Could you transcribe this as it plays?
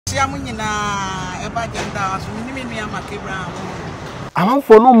Tiamunina, eba genda, so minimi McAbraham.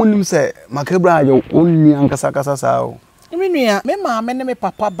 Amanfo no munim se McAbraham yo onni ankasa sao. Minua, me ma me ne me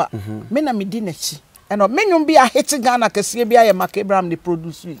papa ba. Me na me di n'achi. Eno menwum bi a hit Ghana kese bi aye McAbraham de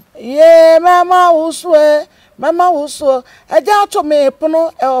produce. Ye mama uswe, eja to me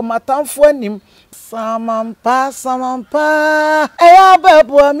pono e o matamfo anim. Samampa, eya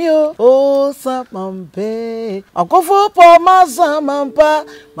bebo ami o samampe. Akofo po ma samampa,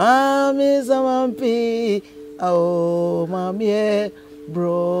 mami samampi. Oh, mami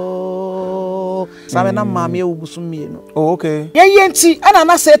bro. Sabe na mami e ubusu mienu. Oh, okay. Ye nti ana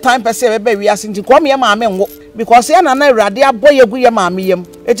na say time pese be be wiase nti kwa me mami nwo because ye na awrade aboye gu ye mami yem.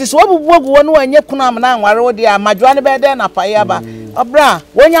 Eti so obubuogu wonu anye kunu am na anware wo de amadwa ne be de na paye ba. Obra,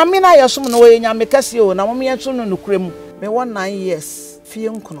 wonyame na yesum no we nyame kase o na mom yenso no nukrem. Me 9 years fie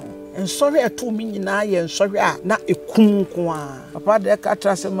nkono. Nsori eto mi nyina ye nsori a na ekunko a. Papa de ka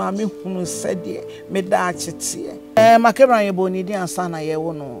trase mami hunu sede me da achete. McAbraham ye boni di ansa na ye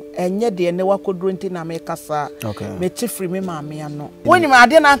wo no. Enye de ne wakodro nti na me kasa. Me tifri me mami ano. Woni ma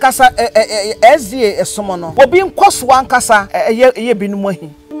ade na nkasa SDA esomo no. Obi nkoso ankasa ye binum ahi.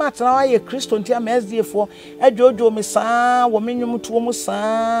 Matna wa ye Kristo nti am SDA fo adwojo me saa wo menwum to mu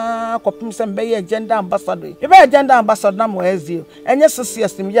saa kopim se mbe ye gender ambassador. E be gender ambassador na mo SDA. Enye 6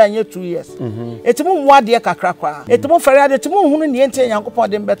 years mi ya enye 2 years. Etimu mwa de kakra kwa. Etimu fere ade etimu hunu ne ente Yankopon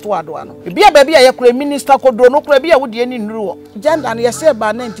de mbeto Adowa no. Bia ba bia ye kura minister kodro no kura bia wo de ni nuru wo. Gender na ye se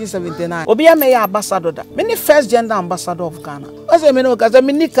ba 1979. Obi ya me ya ambassador da. Me ni first gender ambassador of Ghana. Ose me no kaza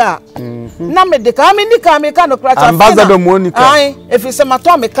minika. Na me de ka minika me ka no kura cha. Ambassador Monica. Ai, efi se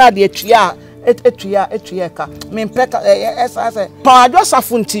mato me card etua ka me mpeka esa pa Adwoa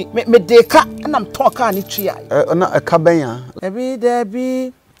Safo nti me de ka na mto ka ni tua na eka benya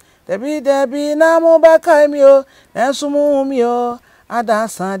debi na mo ba kai mi o enso mu mi o ada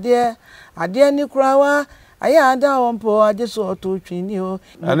sade ade ni kurawa aya ada wonpo ajeso oto twini o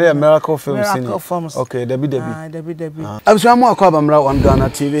and a miracle films. Okay, debi abusua mo akwa bamra on Ghana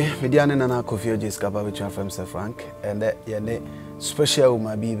TV media ne na Kofi Jessica Babicha from Sir Frank and ye ne special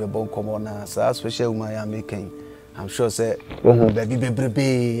woman be bon komo na sa special woman ya making. I'm sure say baby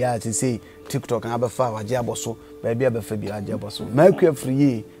bebrebe ya ti say TikTok na abefa waje aboso baby abefa bi waje aboso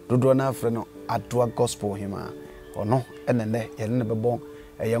McAbraham dodo na afre no Adowa gospel Hemaa ono enene ye ne bebon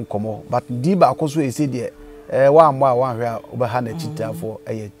eye nkomo but di ba akoso e say de wa mwa wa hwe obeha na chitafo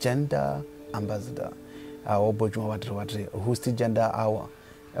eye gender ambassador obojuma wadre host gender hour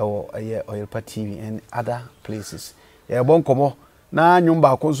eye Oyelpa TV and other places ye bon komo na nyumba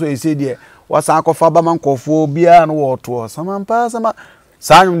akoso e say de wasa akofa ba mankofo bia no woto samampa sama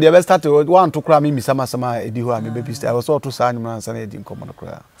sanyum de be start one to kra me sama edi ho a me baby style was to sanyum na nsa na edi nkomo no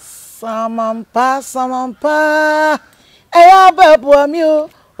kra samampa eya bebo ami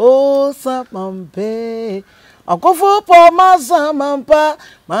o samampe akofo po ma samampa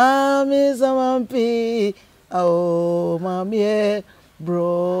mami samampi oh mami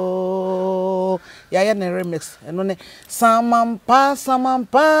bro ya na remix eno ne samampa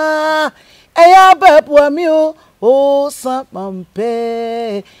eya bebo ami o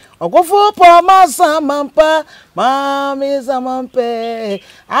samampe akofo po ma samampa mami samampe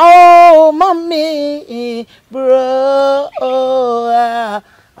oh mami bro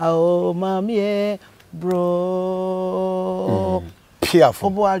oh mami bro piafo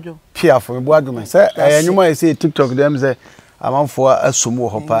obuajo me say enyuma e say TikTok dem say amanfo asomu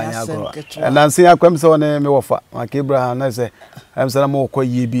hopa anya agro nansi akwem se wona me wofa McAbraham na say say na mo ko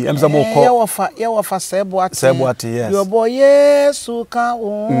yebi say mo ko ye wofa seboate yes your boy Yesu ka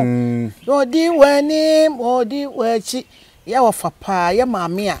wo odi wachi ye wofa pa ye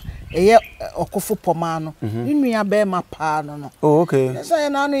maame a eye okofo poma no nua be ma pa no oh okay say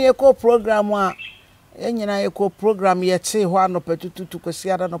na no ye ko program a enyina ye ko program ye che ho anopetutu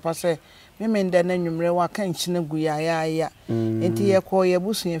kwasiada no pa say memende na nwumre wa kan chine gu ya enti ye ko ye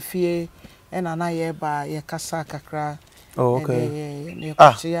busu fie ena na ye ba ye kasa kakra oh okay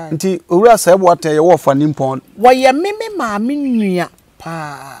nti owura seboate ye wo fa nimpon wo ye meme maame nua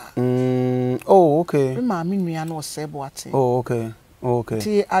pa oh okay me maame nua no seboate oh okay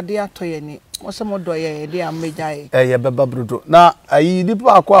ti ade atoye ni wo se modo ye de amejae ye beba brudo na ayi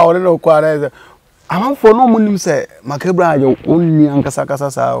dipa akwa ore no kwa ra amanfo no munim se McAbraham yo onni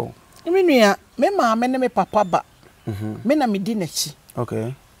ankasa saa o menua me maame ne me papa ba me na me di n'achi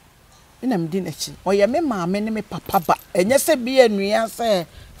okay me na me di n'achi oye me maame ne me papa ba enye se bia nua se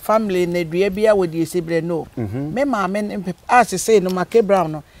family na dua bia wo di esebre no me maame ne as say no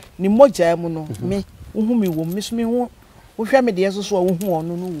McAbraham no ni moja mu no me uhu mi wo me so me hu wo hwa me de yeso so wo hu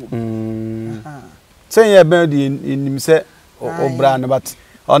ono no wo say ye be di nim se obra no but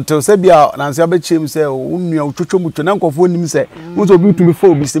until Sebia and Sabe Chim say, Unio, Chuchu, Nankofo, him say, who's a bit to be for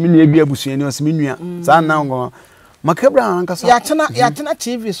Mr. Minia Busian or Siminia, San now. McAbraham, Yatana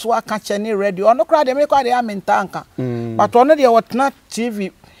TV, so I catch any radio, or no crowd, they make what they am in Tanka. But only what not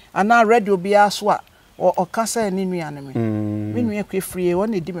TV and now radio be a swat or Cassa and Nimi enemy. When we free,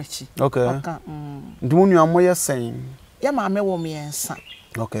 only Dimachi. Okay. Do you know what saying? Ya mamma will me and son.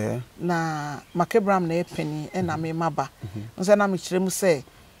 Okay. Na McAbraham ne penny and I may maba. And then I'm say,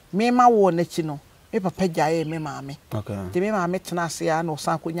 me ma war netino. Me papa jaye me mame. Okay. The me mame tenasia no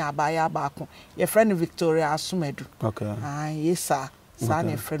sankunya abaya baako. Your friend Victoria Asumedu. Okay. Ah yes sir. Sa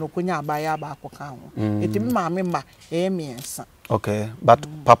ne friend okunya abaya baako kan ho. Eti me mame ma me ensa. Okay. But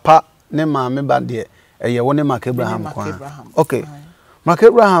papa ne mame ba de ye woni McAbraham kwa. Okay.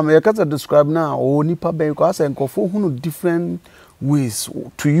 McAbraham you can describe now o nipa ben ko asa nkofo hunu different ways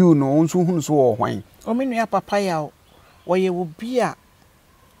to you no unso hunu so o hwan. O me nua papa ya wo ye wo bia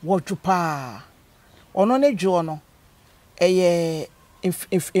wo djupa. Ono ne dwo no eye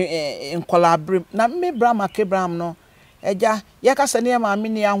in collaborate na me bra McAbraham no eja ye ka se ne ma me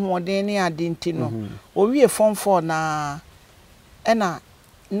ne ahoden ne ade nti no o wie form 4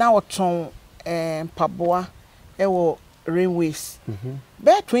 na oton paboa ewo railways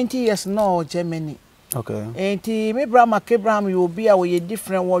be 20 years no Germany. Okay. Enti me bra McAbraham you be a we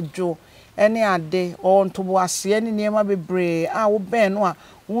different wodjo ene ade o ntobo ase ene niema bebre wo ben no a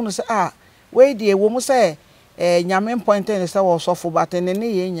wonu se we die wo mu se nyame point ne se wo sofo batene ne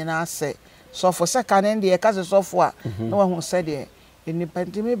ye nyina ase sofo se kanen de ka se sofo a na wo hu se de eni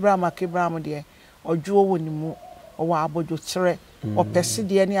panti me bra McAbraham de ojuo woni mu o wa abojo kire o pese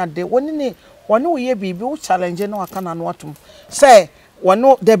de ne ade woni ne woni wo ye bibi wo challenge no aka na no atum se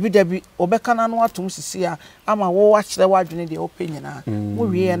wono debi obeka na no atum sisi a ama wo wa kire wa dwene de openyina wo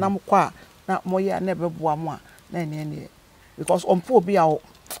wie na mkwa na moye na beboa mo a na ene because ompo obi a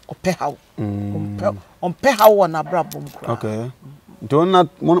ope how ompe how na brabom kra. Okay. Don't not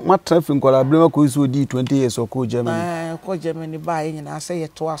what traffic collaborate ko iso di 20 years or ko Germany. Ko Germany ba yin na say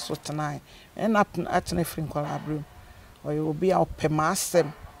to aso tonight and at traffic collaborate or you be a ope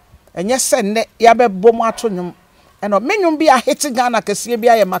masem enye se ne ya bebom ato nwum eno menwum bi a hit Ghana kese bi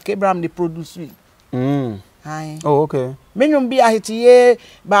a McAbraham the produce wi. Hi. Oh okay. Menwum bi a hit ye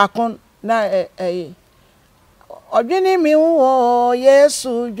ba kon na Odwene mi wo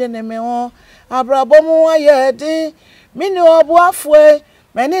Yesu dwene mi wo abrabomu ayedi mini obuafue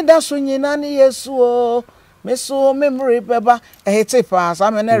meni daso nyina ni Yesu o meso memory beba ehete pass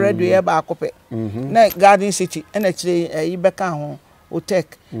am na radio ye ba akope na Garden City na kire yibeka ho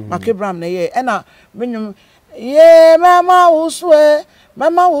otek McAbraham na ye na menum ye mama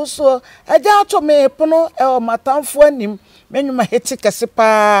uso eja to me pono o matamfo anim menum hete kese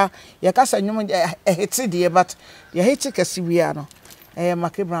pa ye kasa nyum hete de but ye hete kese wia no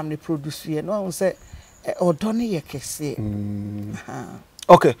McAbraham ne produce ye no say odone ye kese.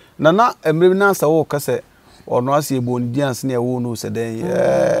 Okay nana emre na sa wo kase ono ase ebondians na e wo no se den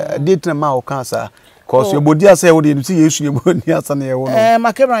date ma o kansa cause ebondians e wo de nti Yesu ebondians na ye wo no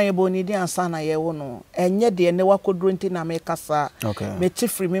McAbraham ebondians na ye wo no enye de ne wakodro nti na me kasa me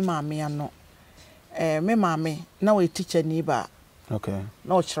tifri me maame ano me maame na we teacher ni ba. Okay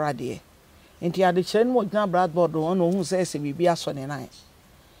na o chira de nti ade chere no gina blackboard ono hu se bibi aso ne nan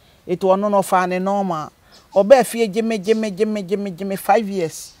eto ono no fa ne normal oba fie geme 5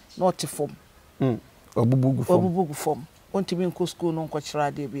 years not form obubugu form onti bi nko school no nko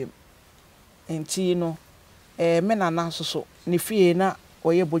chira de bi enti no me nana so ne fie na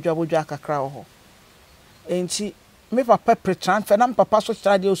oye bodwa akakra ho enti me papa pre-transfer na papa so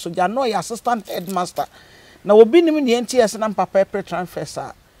chira de so ja no ya assistant headmaster na obi nim ne enti yes na papa pre-transfer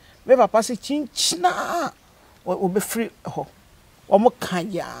sa me papa se chinchina obe free ho omo kan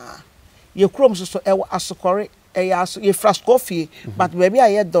ya ye krom so e asokore ye frascofie but baby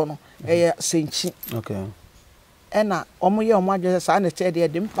aye do no senchi. Okay ena omo ye omo adwe sa na che de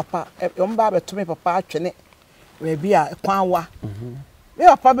dem papa omo ba beto me papa atwene baby a kwanwa me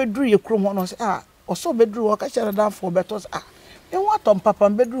papa bedru ye krom ho no se oso bedru o ka chere dan fo beto me ho atom papa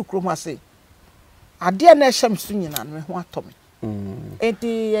bedru krom ase ade na eham su nyina me ho atom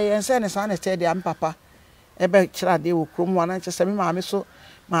enti ye nse ne sa na che de am papa ebe kira de wo krom wana che se me maame so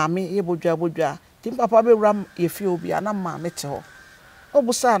maame ye bodwa tim papa be ram ye fi obi ana maame te ho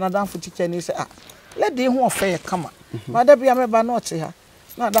obusa na danfo teacher ni se lady hu ofe kama ma da bia me ba no te ha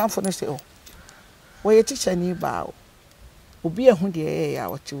na danfo ni se wo ye teacher ni ba obi ehu de ya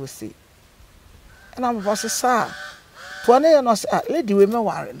wote wo se na mo se sa to na ye no se lady we me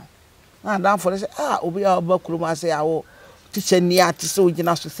ware no na danfo ni se obi a ba kuro ma se awo teacher ni ati se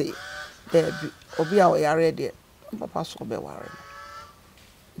ogina so se obi a wo yare de papa so be ware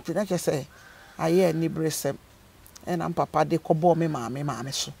nti na say aye ni bresem and am papa de kobo me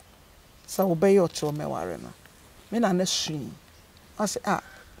maame so so wo be yoto me ware no me na na sui I say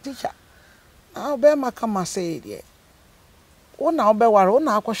teacher I be maka ma say de wo na wo be ware wo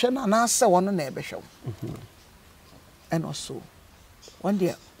na akohwe na na ase wono na ebe hwe and also one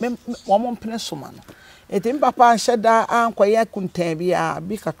day me wo mo mpene so ma no eti papa anhyeda ankoye kuntan bi a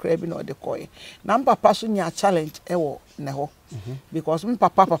bi kakra bi na ode koye na papa so nya challenge ewo ne ho because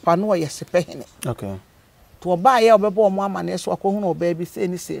papa no ye sepehene okay to oba ye obebo mo amane so akohunu oba bi se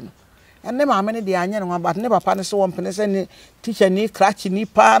ni se no enne maame ne de anye no but ne papa ne so wo mpene se ni teacher ni cratch ni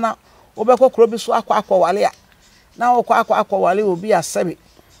pa na obekokro bi so akwa wale a na akwa wale obi asebe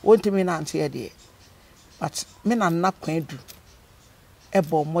wontimi na ante ye de but me na nna kwan du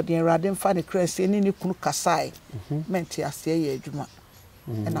ebo modern rade mfa ne krese ni kunu kasai menti ase ye adwuma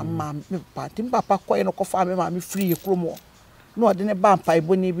na mam me papa koye no kofa me mam free kromo no ode ne ba mpa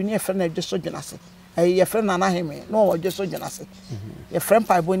iboni bi ne efre na adwo so dwunase ye efre na Heme no odwo so dwunase ye efre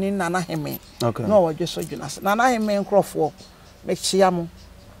mpa iboni na Heme no odwo so dwunase na Heme nkrofo me chia mo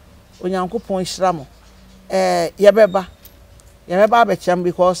onyankopon hira mo ye beba be chiam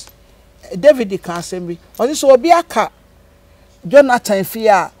because David can say me o so obi aka Jonathan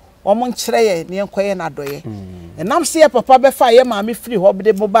Fia omo nkyere ye ne enkoye na doye enam se papa be fa ye maame free ho be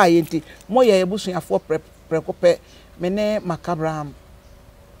de mo ba ye nti mo ye ebusuafo prekope me ne McAbraham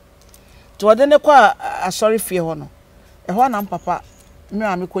to ode ne kwa asori fie ho no ho na papa me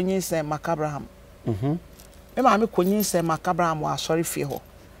maame konyin se McAbraham me maame konyin se McAbraham wa asori fie ho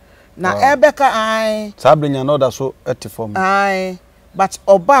na ebeka ai sabrenya no da so etifom ai but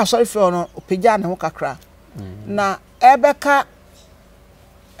oba asori fie ho no opija ne ho kakra na ebeka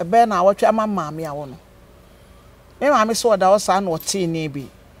ebe na awotwe ama maame awo no me maame so da osa na oti ni bi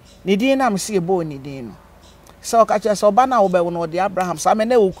ni din na me se ebo ni din no so ka che so oba na wo be wo no de Abraham sa me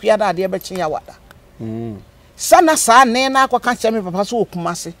na okua da de be chen ya wada sana sa ne na akwaka che me papa so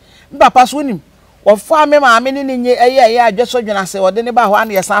okumase me papa so nim wo fa me maame ni nye eye adweso dwena se wo de ne ba ho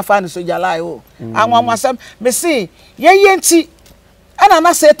ana ye san fa ne so jalai o anwamasam me se ye nti ana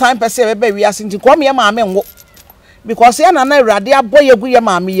na say time person be wi asinti ko me maame nwo because ya na awrade aboye gu ye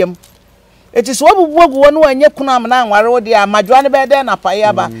maame yem eti so obubuogu wonu anye kunu amna anware wo de amadwa ne be de na paye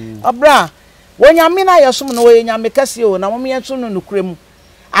aba obra wonyame na yesom no wonyame kase o na mo yeso no nukrem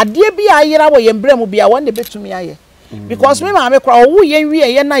ade bi ayira wo ye mbrem bia wonde betumi aye because me maame kra owu ye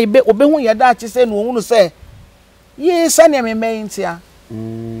wie ye na ibe obehu ye da achi se no ohunu se ye sane me mentia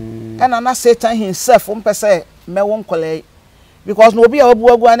ana na Satan himself mpese me won kole because no be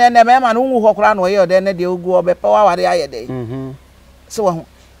obuagu na na me ma no hu hokra na oye de na de ogu obepa wa ware aye de so wo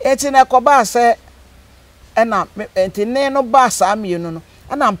eti na koba se na enti ne no ba sa mienu no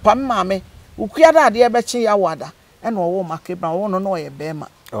ana mpa maame ukua da de be chi ya wada na owo McAbraham wo no no ye be ma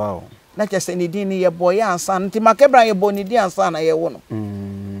wow na kese ni din ni ye boy ansa nti McAbraham ye bo ni din ansa na ye wo no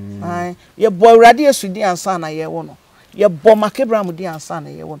ai ye bo awrade esu din ansa na ye wo no ye bo McAbraham din ansa na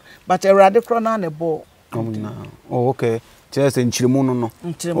ye wo no but awrade kro na bo oh okay just nchirimu no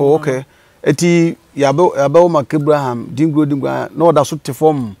oh okay eti yabe McAbraham dingro no da so te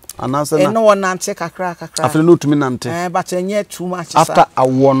form anansa na no nante kakra after no tumi nante but enye too much after a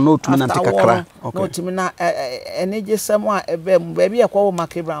won no tumi nante kakra okay no tumi na energy semwa ebe baby ekwo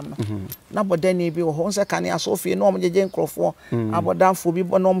McAbraham na bodani bi wo ho nse kane asofie no omjeje nkrofo abodanfo bi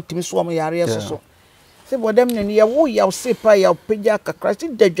bo no tumi so om yare so se bodam ne ye wo ya sepa ya peja kakra ti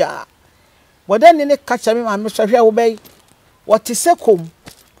dadwa bodani ne kacha me ma me hwehwe wo bai wati sekom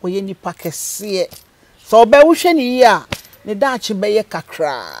wo ye nipa kese so be wo hwe ni ya ne daachi be ye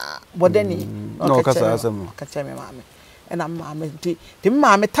kakra bodani no kasa asem kacha me maame ena maame ti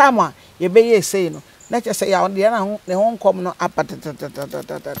maame tamwa ye be ye sei no na che se ya de na ne ho nkom no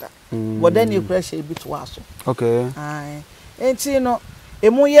apatatatatata bodani kura she bi to aso okay ai enti no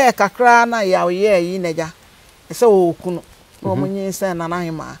emu ye kakra na ya ye yi neja se wo kunu no munyi se na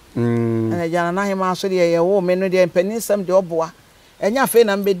Hemaa na ja na Hemaa so de ye wo me no de mpanisem de oboa enya fe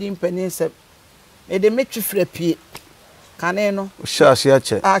na mbedi mpanisem e de metwifra pie kane no shashi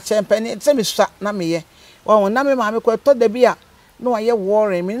ache mpani se mi swa na me ye wo na me maame ko to da bia no aye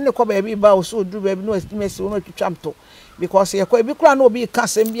worry me ne ko ba bi ba o so duru ba bi no estimate wo twitwam to because ye ko bi kura na obi ka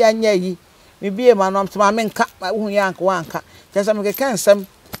sem bia nya yi me bie ma no ma me nka hu ya nka wanka jesa me ke nsem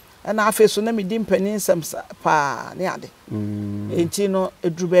na afeso na me di mpani nsem pa ne ade enti no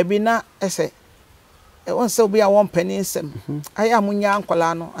eduru ba bi na ese won se obi a won mpani nsem aya munya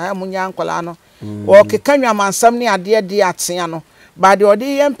ankola no o ke kanwa mansam ne ade de atea no ba de odi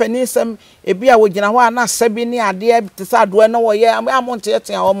ye mpani nsem ebi a wogina ho ana sabi ne ade te sa Adowa no wo ye amonte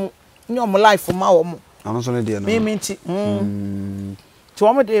atea wo nyom life ma wo mo ano so ne de no me minti to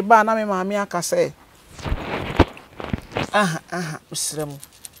wo me de ba na me maame aka say usrem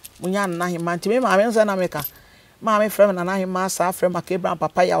munya na Hemaa nti me maame nza na meka maame frem na Hemaa sa frem McAbraham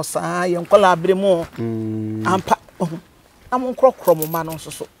papa ya osa ye nkola abre mu ampa am nkrokro mo ma no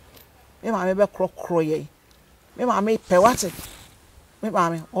so me maame be krokro ye me maame pe wate me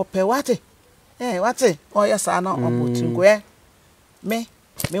maame o pe wate wate o ya sa na obotinko ye me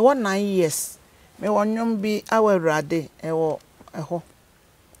 9 years me wonnwom bi awurade ewo eho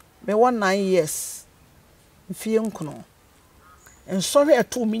me 9 years mfie nkono ensori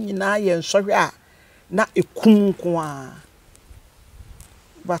eto mi nyina ye ensori a na ekunko a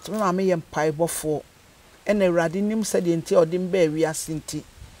but me maame ye mpaibofo ena awurade nim sede nti odim ba wi asinti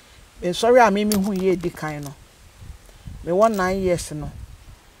ensori a me hu ye dikan no me 9 years no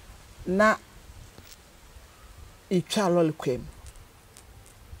na itwa lol kwem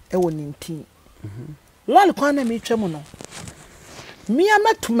ewo nintin lol kwa na me twam no mi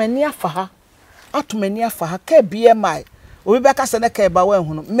amatumani afa ha ka BMI obi beka se na ka ba wa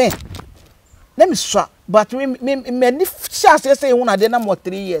hu no me na me swa but me ni chance say hu na de na mo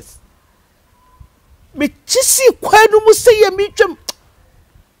 3 years me chisi kwanu mu se ye mi twam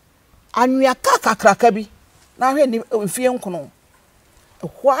anwia ka kakraka bi na hwe ni mfie nkono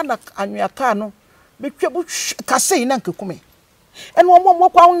ho na anwia ka no me twabu ka sei na nkekume eno mo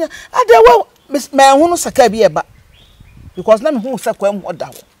kwa hu Adowa me hu no saka bi eba because na me hu se kwa mu oda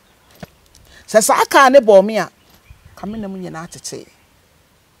ho se sa aka ne bo me a kame na mu nyina atete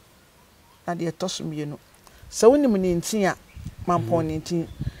na de tosumienu se woni mu nintin a mampon nintin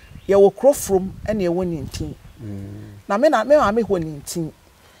ye wo krofrom ene ye wo nintin na me ho nintin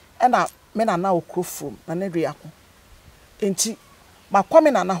ena me na wo krofrom na ne dua ko enti makwa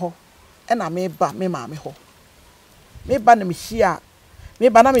me na ho ena me ba me maame ho me ba na me hia me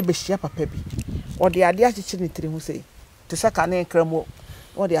ba na me behia papa bi ode ade achichi ne tiri hu sei te saka ne nkramo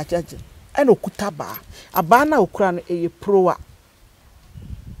ode achichi ena okuta ba aba na okura no eye proa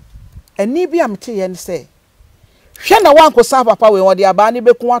eni bi amte ye ne sei hwe na wankosa papa we ode aba ne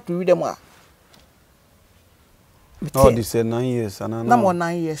beku ato wi dem a oh this 9 years anana na mo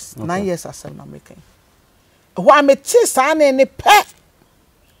 9 years okay. 9 years asem na making ho amete sa na ne pe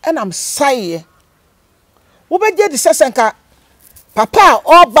ena am saye wo beje di sesenka papa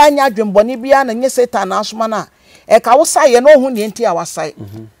o banya dwemboni bia na nye Satan na asoma na e ka wo saye no hu ne nti a wasaye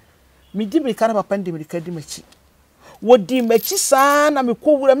mi di mi kana papa ndi mi ka di machi wo di machi sa na me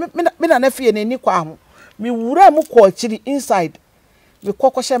ko wura me na fie na ni kwa ho mi wura mu ko akiri inside me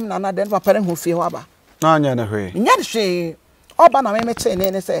kokoshem na den papa ne ho fie ho aba na anya na hwe nya de hwe oba na me che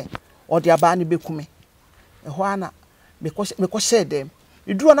ne se odi aba ne bekume ho ana me ko dem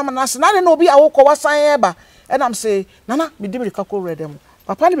iduro na manase na ne obi awoko wasan eba enam se nana me di me ka ko wura dem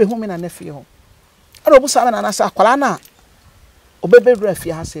papa ne be hu me na fie ho ana obusa me na se akwala na obebedura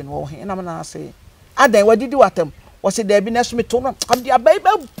fie ha se no wo he enam na se adan wadidi watam wo se da bi na so me to no am di aba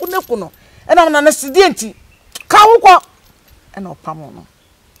ba puneku no enam na se di enti ka wo ko ena opamo no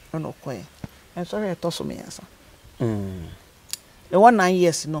ena okoye en sorry to so me yasa e 9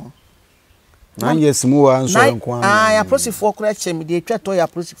 years no 9 years mu wa nso enko an ya prosifo kura chemi de twa to ya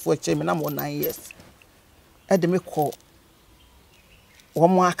prosifo chemi na mo 9 years e de me ko wo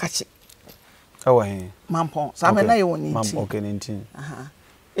mo akachi awa he mampon sa me na ye woni nti okay nti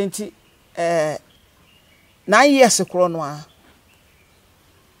enti 9 years kro no a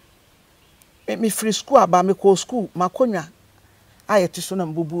me free school aba me ko school makonwa ayeti so na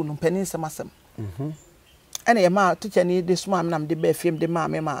mbubu no panin semasem ene ye ma teacher ni de suma am de ba fiem de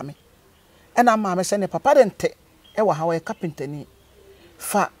maame ena maame se ne papa de nte e wa ha wa carpenter ni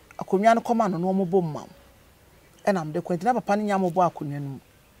fa akonwa no koma no no mo bom ma ena am de kwantina papa ni nya mo bo akonwa no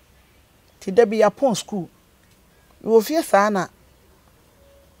ti de bi ya pon school wo fie sa na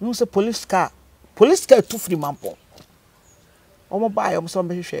no se police car tu free mampo o mo ba yo mo so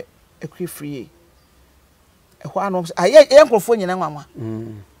be hwehwe ekri free ehwo anom aye enkrofo nyina nwanwa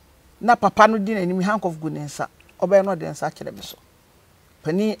na papa no di nanim hank of goodness obe no de nsa kire be so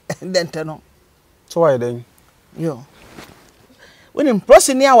pani dente no so why then yo when in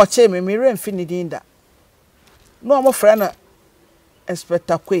prosini a wache me remfi ni dinda no mo frɛ na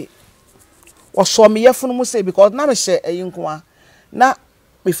inspector kwe wo so me yefunu mu say because na me hye ayinkoa na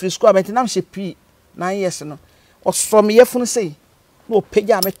me free school abenti na me hye p 9 years no wo so me yefunu say no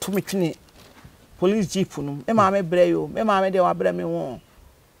pagya me to me twene police jeep no me ma me brɛ yo me ma me de wa brɛ me ho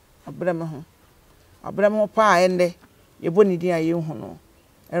abrɛ me ho pa ende ye boni din aye hu no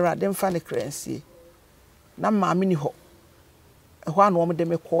erade mfa ne kransie na ma me ni ho ehwa na wo de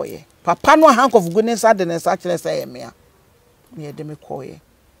me koye papa no hank of goodness ade ne sa kire say me a me de me koye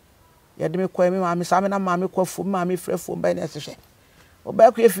ye de me koye me ma me sa me na ma me kwafo ma me frɛfo ba ne sehwe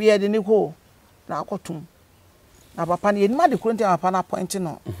oba ku efie de ni ko na akotum na papa ne enima de kurunti papa na point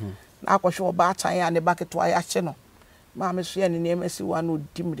no na akohwe oba atan ya ne bucket wa ya hye no ma me so ya ne nemesi wa no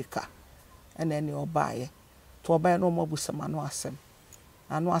dimrika ena ene oba ye to oba no mo busama no asem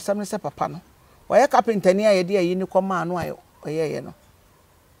anu asem ne se papa no oye carpenter ni aye de ayi ni ko ma anu ayo oye ye no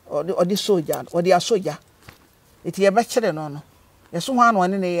odi soldier odi a soldier eti ye be kire no no yeso ho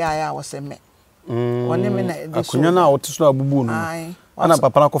anu ne ye aya wo se me woni me na de akunya na otiso abubu no ana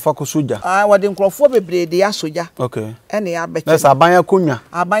papa na kofa ko soldier wodi nkrofo bebre de ya soldier okay ene ya be kire na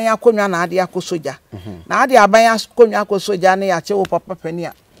abanya konwa na ade akọ soldier na ade abanya konwa akọ soldier ne ya che wo papa pani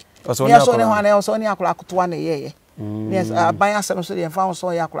a ne so ne ho na so ne akọ akotoa na ye ne abanya se no so de fa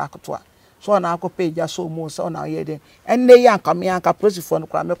so ya akọ akotoa so na akọ page so mo so na ye de enne ya nkame anka prosifo no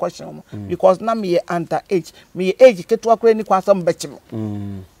kra me question mo because na me under age me age keto akọ ni kwa so mbechim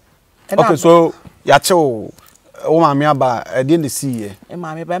okay so ya che o mama aba e de see ye e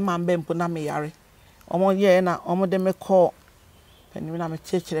mama ba mamba mpo na me yare omo ye na omo de me call pani na me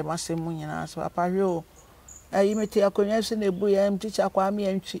chekere ma se mu nyina so papa yo ayi me te akonya se na ebu ya em teacher kwa me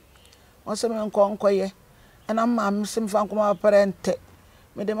antwi o se me nko ye na mama se mfa nkoma parente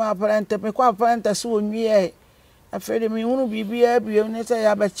me de ma parente me kwa parente so onwie afede me hunu bibia bia ne se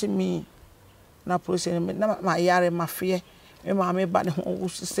ya ba chimi na process na ma yare mafie me mama ba ne ho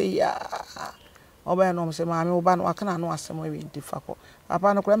se ya oba no se mama oba no aka na no asem we ntifa ko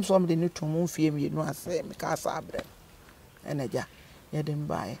papa no kram so me de ne tumu fie me no ase me ka sa abre eneja ye de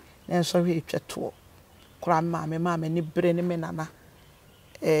mbae na so hwe tweto kram mama ni bre ne me nana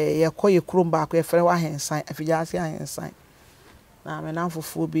ye koye kurumba ko ye fere wa hensan afijase hensan na me na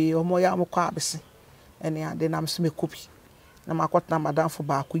fufu bi omo ya mo kwa abese ene ade na mse me kopi na makotna madam fo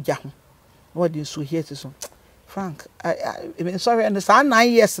ba ku gya ho no de so here so Frank I sorry and sa 9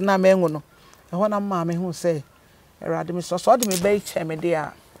 years na mengu no e ho na ma me hu say erade me so de me be cheme de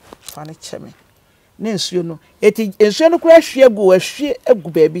a fa ne cheme na ensuo no eti ensuo no kura hwie egu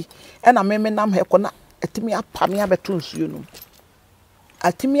baabi e na me nam he ko na etimi apame abeto ensuo no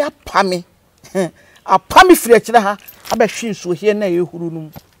atimi apame apame firi akire ha abehwe ensuo hie na ehuru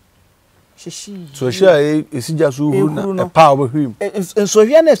no shishi so hia esija so huru na pa obehwim ensuo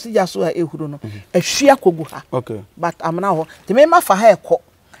hie na esija so ha ehuru no ahwie akogu ha okay but amna ho temi ma fa ha ekọ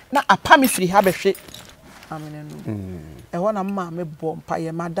na apame firi ha behwe amene no e ho na ma me bompa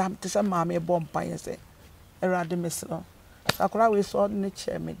ye madam te se ma me bompa ye se erade mesro sakura we so ne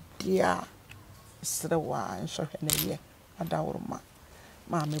cheme dia srewa enso hwe na ye adawroma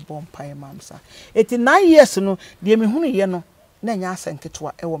ma me bompa ye mamsa 89 years no de me hunu ye no na nya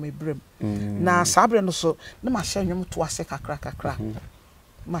asenketwa e wo me brem na sabre no so na ma hye nwom to ase kakra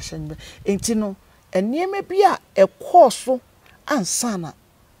ma hye enti no enieme bia e koso ansana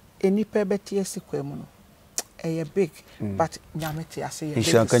enipa betie sikwemu no eye big but nyamete ase ye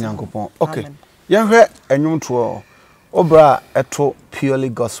insha kanyankopon okay yenhwe enwom to obra eto purely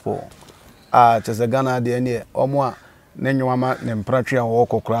gospel chese Ghana de ne omo a ne nwama ne mpratwe a wo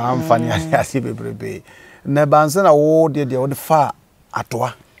kokora amfani ase bebrebe na banse na wo de wo de fa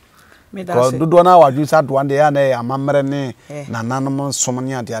Adowa ko dodo na wadwu sa Adowa de ya na ya mamre ne nananom som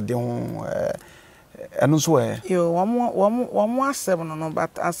ne ade ho enu so yo wo asem no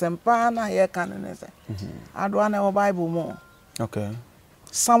but asempa na ye kan ne se Adowa na wo Bible mo okay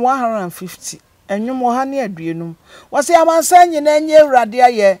Psalm 150 enwom ha ne aduenum wo se amansa nyina nye Awurade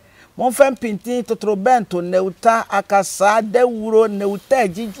aye monfem pintin totrobento neuta akasa dawuro neuta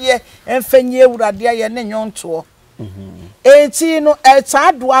agigie enfenye Awurade aye ne nyonto enti no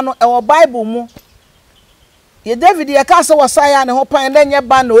Adowa no e wo Bible mu ye David ye ka se wasaya ne ho pan na nye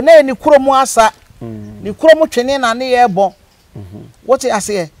ba no na ni kromu asa ni kromu twene na ne ye bo what you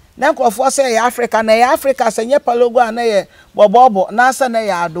say na nkofo se ya Africa na ya Africa se nye palogo na ye bobobo na asa na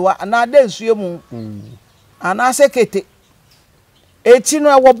ya Adowa na da nsuo mu ana se kete eti no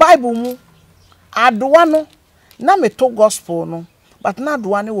e wo Bible mu Adowa no na meto gospel no but na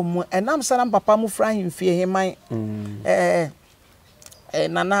Adowa ne wo mu enam sana papa mu fra himfie Hemaa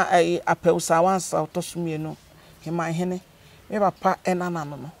nana apeusa wansa otosumie no Hemaa hene me papa enana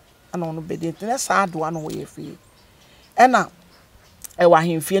no ana ono bedent na sa Adowa no wo ye fie ena wa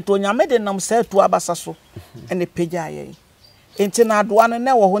himfie to nyame de nam sa tu abasa so ene pagya ye enti na Adowa no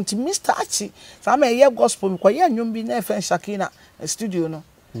na wo ho nti Mr. Achi sama ye gospel mi kwa ye nwom bi na efen Shakina studio no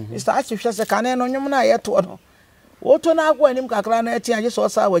Mr. Achi hwe se kan no nwom na ye to no wo to na agwa anim kakra na ati age so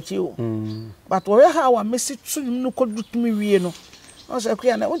sa wachi o but wo ha wa mesi tunum no kodutumi wie no o se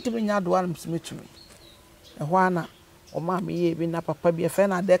kwa na untimi nya Adowa no msimetumi e ho ana o ma me ye bi na papa bi efe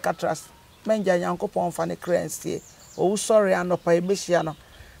na decatras menja Nyankopon fa ne kransie o sorry anopa ebehia no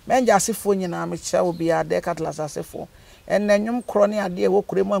menja asefo nyina me kya obi a decatlas asefo enne nwom kro ne ade wo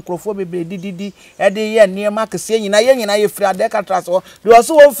kure mu nkrofo bebre dididi e de ye niema kese nyina ye firi ade katra so de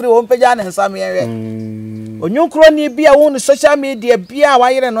so wo firi wo mpagya ne nsam ye onwom kro ni bia wo no social media bia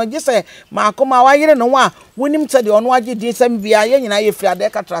wa yire no gise maakoma wa yire no wa wonim se de ono age di nsam bia ye nyina ye firi ade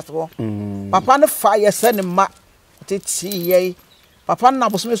katra so papa ne fa ye se ne ma teti ye papa na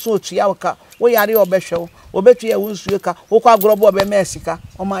bosome so otua waka wo yare obehwe obetu ye wonsuye ka wo kwa grobo obe mesika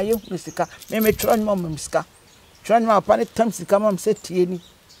o ma ye hu sika me tro nyoma mam sika tro nyoma papa ne tam sika mam se tie ni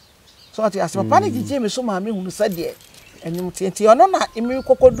so ati ase papa ne gije me so ma me hu se de enyum tie ono na imi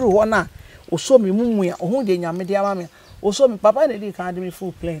kokoduru ho na oso me mumu ya ohu de nyame de ama me oso me papa ne di kan de me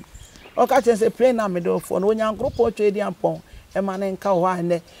full plane o ka chen se plane na me do fo no nya nkropo otwe di ampon e ma ne nka ho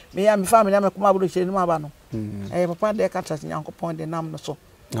ane me ya me family na me kuma bodo chiri no aba no papa de ka trust nyankopon de nam no so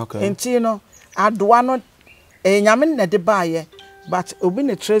okay enti no Adowa no nyame ne de baaye but obi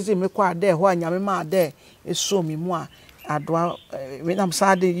ne trezi me kwa de ho nyame ma de eso mi mu a Adowa me nam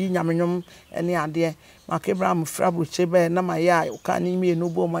sade yi nyame nyom ene ade McAbraham frabro chebe na ma ya ka ni mi enu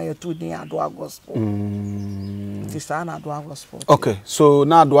bo ma ya tu din Adowa gospel this na Adowa gospel okay so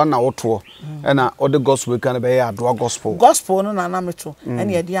na Adowa na woto na o de gospel kan be ya Adowa gospel no na meto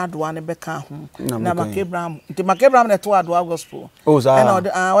ene ye de Adowa ne be ka ho na McAbraham ne to Adowa gospel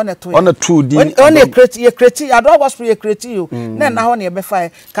na on to on two din on create Adowa gospel ye create you na ho ne be fa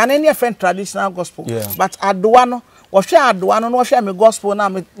kan any friend traditional gospel but Adowa no wo hwe Adowa no wo hwe me gospel na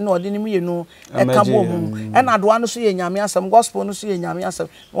me no de ni me yenu e ka bo mu e na Adowa no so ye nyame asem gospel no so ye nyame asem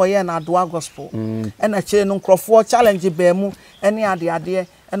wo ye na Adowa gospel e na kire no nkrofo challenge be mu ene ade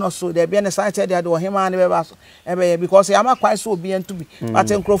and also there be an excited that Hemaa ne be so e because ya ma kwai so obi entu bi but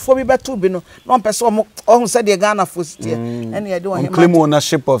nkrofo bi betu bi no person ohun said the Ghana for city and ye do Hemaa claim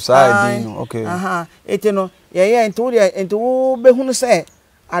ownership of side okay eti no ye into be hunu say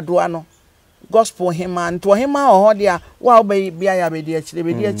Adowa no gospel Hemaa nto Hemaa ho dia wa be bia ya be dia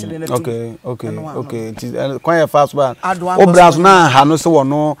chire na okay kwan ya fast ba obras na ha no se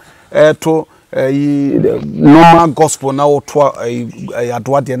wono to normal gospel na woto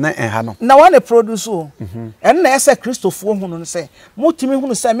Adowa de na ha no na wane produce o en na ese Christopher hunu no se mutimi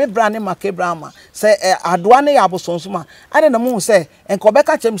hunu se me bra ne McAbraham se Adowa ne ya bosonsoma ade na mu se enko be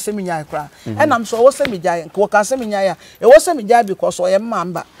ka chem se minya kra enam so wo se minya enko ka se minya ya e wo se minya because o ye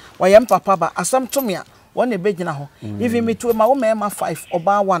mamba wa ye papa ba asam tumia won e begina ho even me to ma wo mema 5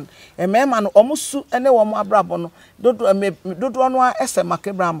 oba 1 e mema no omusu ene wo mo abrabo no dodo no a ese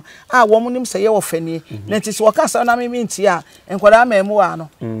McAbraham a wo mo nim se ye wo fani na ntisi wo ka sa na me nti a enkwara memu wa no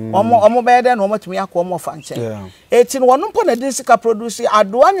omo be de no mo tumi akọ mo fa nche eti no wonu mpo na din sika produce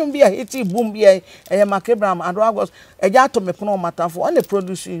Adowa nyum bi a hiti boom bi e McAbraham Adowa gos eja to me pono matafo on the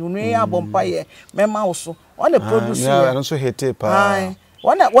produce unu ya bompa ye mema wo so on the produce yeah no so hiti pa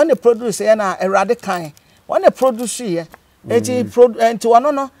one the produce na erade kan one the produce ye eti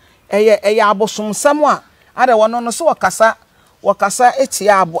wono no eye abosom sam a ade wono no so wakasa eti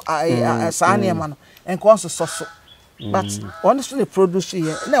sa na ma no enko so but one so the produce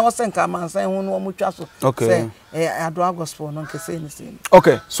ye na wo senka mansan hu no mo twa so say Adowa gospel no nkese ni say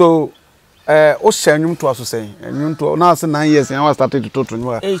okay so o hye nwum to aso say nwum to na ase 9 years yan wa started to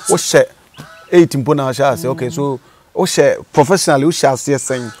nwa o hye 8 mpo na hye ase okay so o hye professionally o hye ase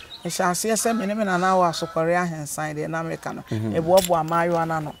sen Eshase se me na na wa sokore ahensan de na America no ebobo amayo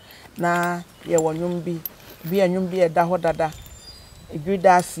ana no na ye wonwum bi anwum bi eda ho dada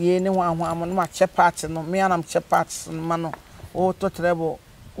egwida asie ne ho am no ma che part no me anam che parts no ma no o to treble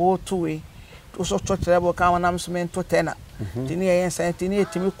o tuwe o so to treble ka wanam so men to tena tini ye yensan tini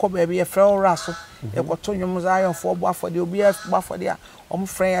etimi ko ba bi ye frɛ ora so e ko to nwum za ayon fo bo afode obi afo afode a om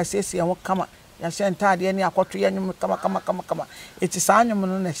frɛ ya siesie ho kama ya sentade ne akoto ye nwum kama eti sa nwum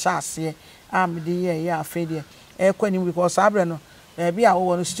no na hyase a me de ye afede e kwani because abre no bi a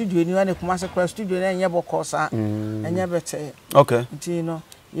wo no studio ni wane kuma se kra studio na enye boko sa enye bete okay nti no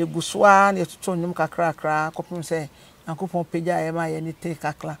ye gusua na tutu nwum kakra kopum se ankopon peja e ma ye ni te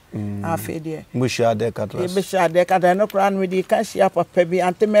kakla afede bushia de katras e bushia de kata no kra no di kan shia papa bi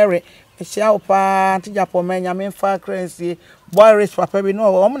ante Mary shia opa ante japo menya me fa crazy boy rich papa bi no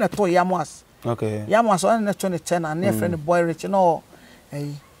o mo na to yamos okay yamos on na 2010 na ne friend boy rich no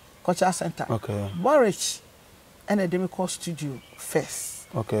culture center okay boy rich and a call studio first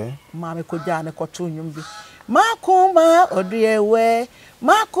okay mama ko jane ko to nyum bi makoma odiewe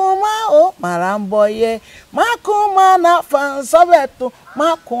makoma o maramboye makoma na fansabeto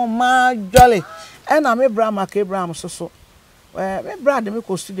makoma jolly and am McAbraham so me brad me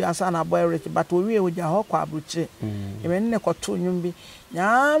ko studio asa na boy rich but we oja ho kwa abruche e me ne ko to nyum bi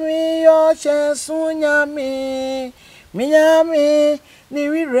nyame yo chesu nyame Minyame ni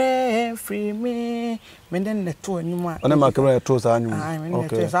wire free me menden ne to anuma ona makra to sa anum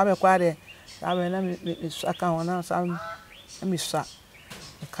okay sabe kwade sabe na mi aka wona sam mi sa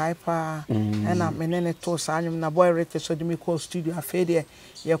kaipa na menden ne to sa anum na boy rete so de mi call studio afede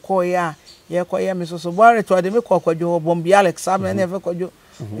ye call ya me so boy rete de mi call kwadwo bombi Alex sabe na fe kwadwo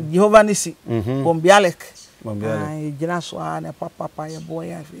Jehovah nisi bombi Alex ai gina so na papa ye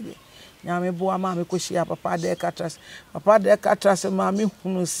boy afede nyame boa ma me koshia papa de katras ma me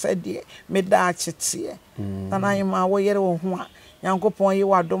hunu sede me da achete na nan ma wo yere wo ho a nyankopon yi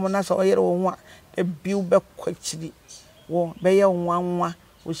wadom na so yere wo ho a e biu be kwachiri wo be ye nwanwa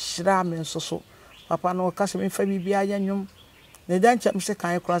wo shira me nsoso papa no kase me fa bibia ya nwum ne dancha mse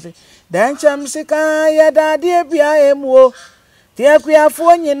kan krase dancha mse kan ya dade bia emuo ti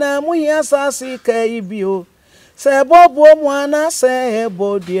akuafo nyina mu hia sase kai bio se bobo mu ana se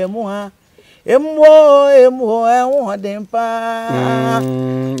bodie mu ha emwo enwo dempa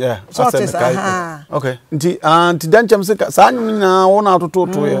yeah so okay nti dancham se sa anyu na wona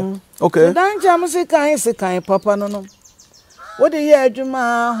atoto ye okay dancham se kan papa no wo de ye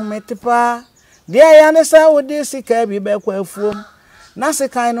adwuma hometepa de ya ne sa wo de sika bi be kwa afuom na se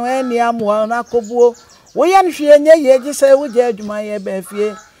kan no eni amwa na kobuo wo ya nhwe nye ye gi se wo je adwuma ye ba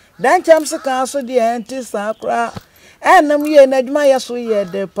fie dancham se kan so de enti sakra enam ye na adwuma ye so ye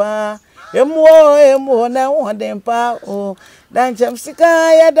de pa emu na wo dempa o dancham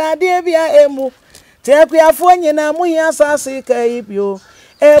sika ya dade bia emu te akuafo nyina mu hia sase kai bio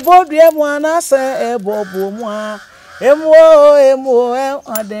ebodue mu anase ebobo mu a emu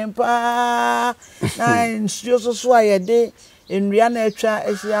dempa na nsuo so ayede enria na atwa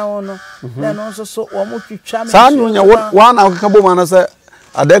ehia ho no na no so wo mu twitwa me sa nunya wa na akaka bo manase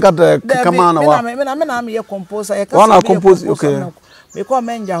adeka kama na wa me na me ye composer ye kasa wa compose okay me ko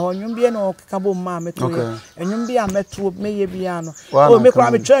menja ho nwumbie no kabo ma meto enwumbie a meto meye bia no o me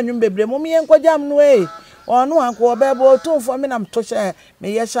ko me twa nwum bebre mo me enkwajam no onu anko obebo Otumfour me nam to she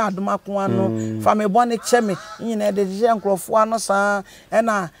me ye sha adoma ko ano fa me bone che me nyina de je nkrofo ano sa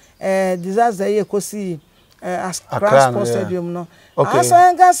na disaster ye kosi Accra Sports Stadium no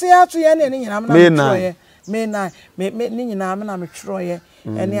asanga se atu ye ne nyina na metro ye me ni nyina na metro ye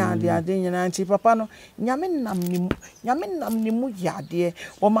ene ade nyina nti papa no nyame nam ni mu yade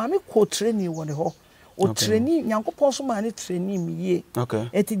o ma me ko training wo ne ho o training nyankopon so ma ne training mi ye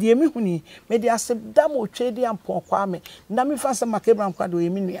enti de mi huni me de asedam o twedi ampon kwa me na me fa se McAbraham kwa do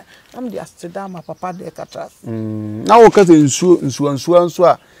yemi nua na me de asedam papa de katras na wo ka se nsu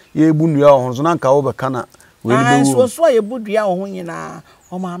a ye bu nua ho so na nka wo be kana we ni be nsu a ye bu dua ho nyina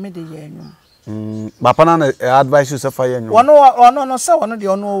o ma me de ye enwum Papa na advice you for you. Ono no se ono de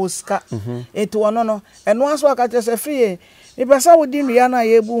ono osika. Eti ono no eno aso aka se Afriyie. Ni pesa wo di nua na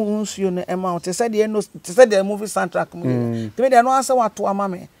ye bu nsuo no ema te se de no te se de movie soundtrack mu. Te me de no ase wato ama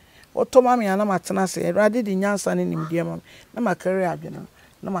me. Oto ma me ana matena se Erade di nyansa ne nimdie ma. Na ma career adwene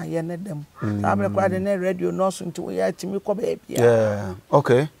na ma ye ne dem. Abre kwa de na radio no so nti wo ya timi ko ba bia. Yeah.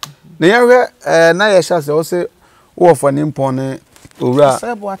 Okay. Na ye na ye sha se o se wo for ni mpone owura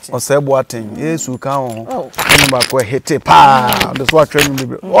oseboaten yesu kan ho onu ba ko hete pa the so training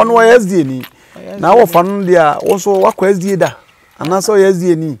bible onu wa SDA ni na wo fa no dia wo so wa ko SDA da ana so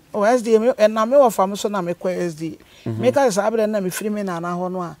SDA ni SDA na me wo fa mo so na me ko SDA me ka sa abre na me firi me na na ho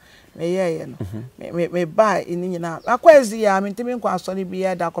no a me ye no me ba ini nyina akwa SDA me ntimi nkwa asori bi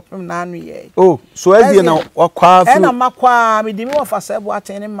ya da kopem na anu ye so SDA na wa kwa fu na makwa me dimi wo fa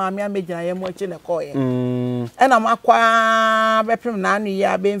seboaten ne ma me amegina ye mo achi ne ko ye ena makwa bepem na anu ye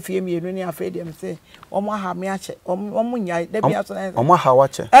abemfie mienu ni afede me se omo ha me ache omo nya da bia so na omo ha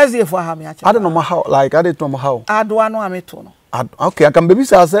wache SDA fo ha me ache I don't know how like I don't know how Adwoa no ameto no okay I can baby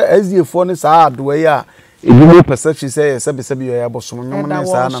say SDA fo ni sa Adwoa ya ebi no perception say sebi yo ya bosom nyom ne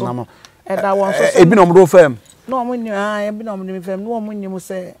sa na na eda won so ebi no mdo fam no omo ni ebi no mdo fam no omo nim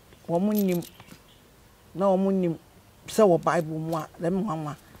say omo nim na omo nim say wo Bible mu a dem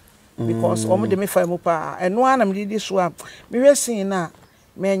nwanwa because omo de me fam pa eno ana me di so a me wesin na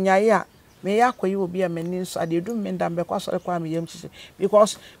me nyaye a me yakoyi obi a mani so ade dum me ndam be kwasore kwa me yam chiche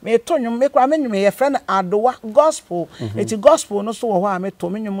because me to nyum me kwa me nyum ye friend Adowa gospel eti gospel no so wo ho a me to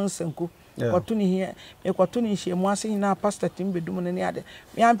me nyum nsanku kwatuni here me kwatuni hie mu ase na pastor tim bedum ne ade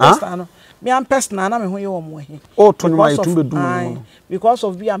me am pastor na me ho ye wo mo hi to nyum ayi tim bedum no because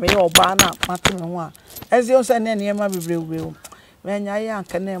of bi a me ye oba na mate me ho a ezi o se ne ne ma bebrebe me nyaye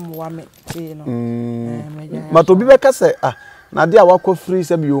anka na mo wa me ti no mato bi be ka se na dia wakọ free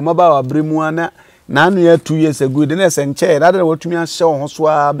se bi o maba wa bremu ana na anu ya 2 years ago de na se nche na de watumi a hye ho so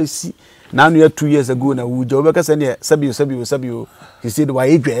a besi na anu ya 2 years ago na wuja obeka se ne sabi o he said wa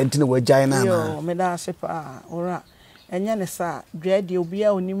edwa enti na wagyan na yo me da se pa ora enya ne sa dread obi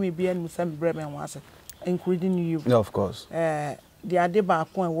a onimu bi anu sam breme wase including you. Yeah, of course. The ade ba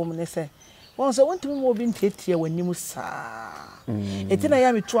ko a woman say won say wontumi mo bi ntetie wanimu sa etina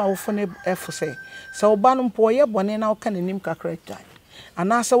ya metu a wo fo ne efo say se oba no mpo ye bone na wo ka nanim kakra twa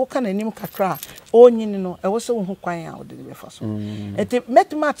ana se wo ka nanim kakra onyini no e wo se wo hu kwan a wo de be fa so eti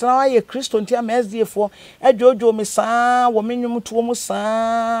metmat na wa ye Kristo ntia ma SDA fo adwojo me sa wo menwum to wo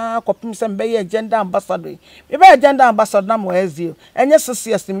sa kopim se mbe ye gender ambassador me be gender ambassador na mo SDA enye 6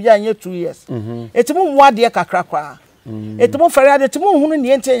 years mi ya enye 2 years eti mu mu ade kakra kwa etimu fere etimu hunu ne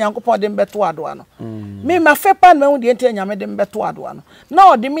ente Nyankopon de mbeto adoa no me ma fepa na hu de ente Nyame de mbeto adoa no na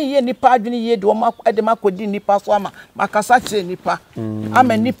odi me ye nipa adwene ye de o ma de makodi nipa so ama makasa kire nipa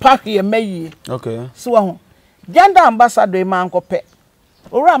ama nipa hye mayi okay so ho gender ambassador e ma nkope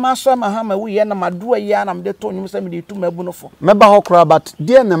owura ma so ma ha ma wu ye na madoa ye na me de to nyum se me de tu mabu no fo meba ho kra but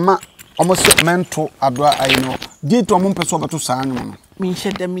de na ma omo se mento adoa ayi no de to omo mpeso beto saa nyum no me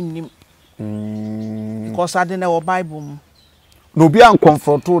nhye da minnim because I didn't know Bible. No be an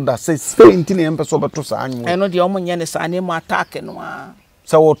confronto that says 17 empeso beto saa nyum. I know the omunye ne saa name attack no a.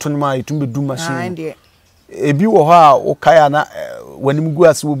 Sa wo to nyuma itumbe du machine. Ebi wo ho a wo kaya na wanim gu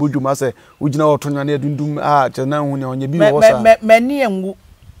ase wo bodwuma se wo gina wo to nyuma na dundum a che na hu ne onye bi wo sa. Mani enwu.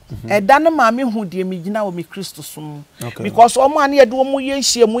 Eda no ma me hu de me gina wo me Kristo sum. Because omo ane ye de omo ye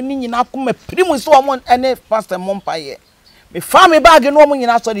hie mu ni nyina koma primu so omo ene pastor mompaye. Me family bag no omo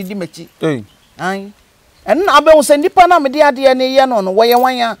nyina so de di machi. Ai en na be wo se nipa na me de ade ne ye no no wo ye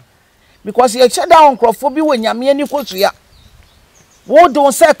wan because ye che da onkrofo bi wo nyame ani kotua wo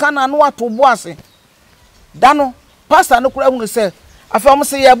do se kana no ato bo ase da no pastor no kura hu se afa mo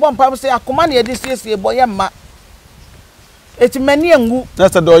se ye bo mpa mo se akoma na ye de siesie bo ye ma eti mani engu na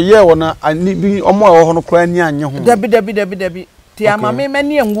se do ye wo na ani bi omo a wo ho no kura ni anye ho dabi ti ama me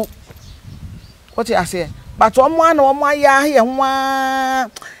mani engu what you say but omo ana omo aya ye ho a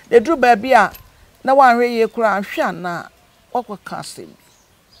de dru ba bi a na wanwe ye kura hwa na okwa asem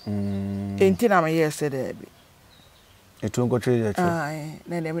enti na me ye se de bi etu nko tre ye ai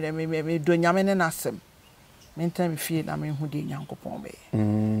na me do nyame ne nasem me ntam fie na me hu de Nyankopon be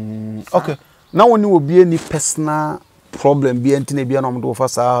okay na woni obi ani personal problem bi enti na bia na mdo fa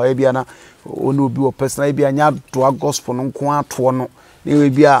sa e bia na oni obi o personal e bia nya do gospel no nko ato no na e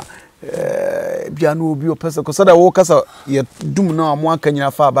bia bia no obi o personal ko sada wo kasa ye dum na amo aka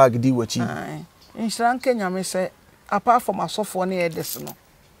nyina fa bag di wachi inshran Kenya me say apart from asofo na edes no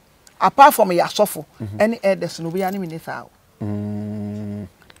apart from ya asofo any edes no bi ani me nefa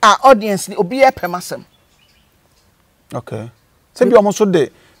audience ni obi e pemasem okay se bi omo so de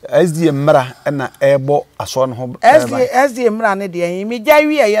SDA mra na ebo aso no ho SDA mra ne de mi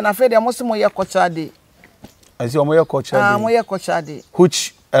jawi ye na fe de mo se mo ye kocha de asi omo ye kocha de mo ye kocha de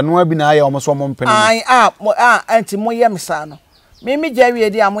which eno abi na aye omo so mo mpene anti mo ye msa no mi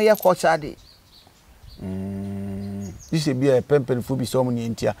jawi de mo ye kocha de this be a pempen fu bi so mo ni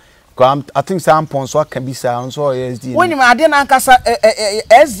ntia I think some pons so can be sound so SDA when you ade na nkasa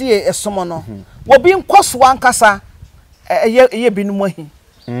SDA esomo no wo bi nkoso ankasa ye binum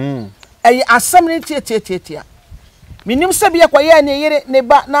ahi asem ni tietietia minim se bia kwaye ne yire ne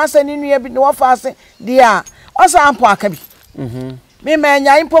ba na asa ni nua bi ne wo fa ase dia osa ampo aka bi me ma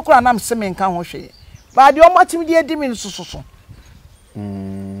nya impo kura na mse me nka ho hwe ba de o matim de edi mi sususu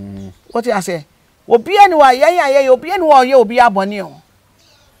what you say obi ani wa ye obi ani wa ye obi abone o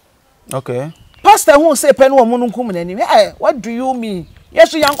okay pastor who say pen wo munu nkum nani what do you mean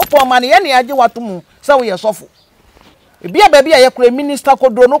yesu Yankopon ma ne ye ne age watomu se wo ye sofo ebia ba bia ye kura minister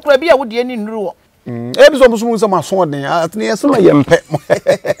kodro no kura bia wo de ani nuru wo ebi so musumu se maso den atne ye se ma ye mpe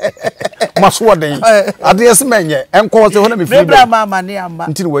maso den ade ye se menye enko se ho na me fi bra ma ne amba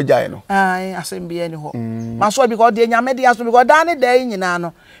ntini wo gyae no asem bia ni ho maso because de nyame de aso because da ne da nyina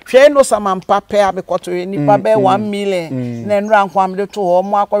no hwe no samampa pe abekoto nipa be 1 million na nra nkwam de to ho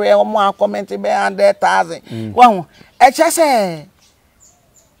mo akwe mo comment be 100,000 wa ho e che se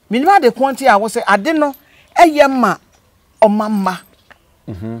minima de quantity a wo se ade no eye ma omamma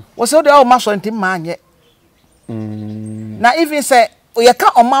wo se de o ma so ntim ma anye na even say ye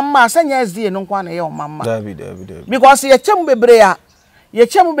ka omamma asanya SDA no kwa na ye omamma David because ye chem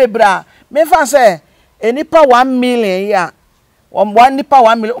bebre a me fa say enipa 1 million ya one nipa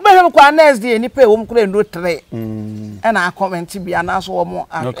 1 million ubehwe kwa na SDA nipa wo mkure ndo 3 na comment bia na so wo mo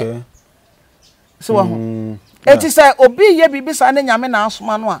okay so wo eti say obi ye bibisa na nyame na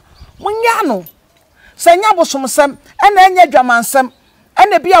asoma no a munya no sanya bosomsem na enya dwamansem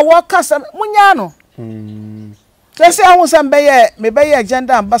na bia wo kasem munya no tese ahun sam be ye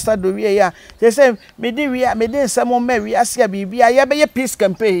gender ambassador wi ya tese me di nsem ma wi ase bibia ye be ye peace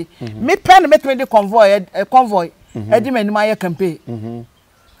campaign me pen me de convoy edi manim aye campaign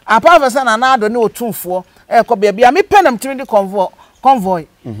apa person na ado ne Otumfour ko bia bia me penam timi di convoy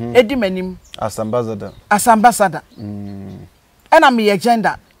edi manim as ambassador ena me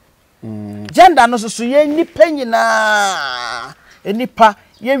agenda gender no so ye nipa nyina enipa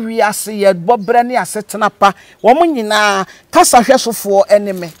ye wiase ye bobre ne asetena pa wo mo nyina kasa hwesofo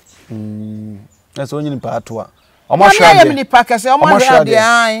eneme eso nyini pa atoa omo hwade ye nipa kase omo hwade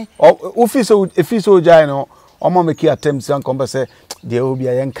an ofiso ojai no omo make attempts an kombe say de obi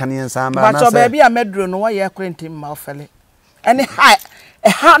ayen kane nsan ba na say ba bia medro no wo ye krentim ma ofele ene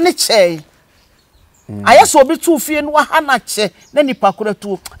ha ne chei aye so obi tu fie no ha na che na nipa kura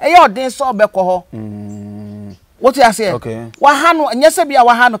tu eye odin so obekọ ho what you say wa ha no nyese bia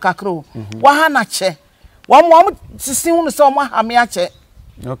wa ha no kakro wa ha na che wa mo sisi hu no se mo ha me a che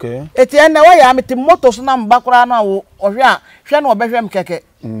okay etienne wa ya meti motos na mbakura na wo ohwe a hwe na obehwe mkeke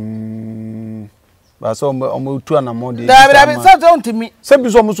ba so omo tu anamo de da so don't me se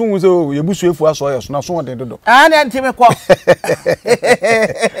bi so mo so hu se yebusuefu aso ye so na so de dodo na ntimi ko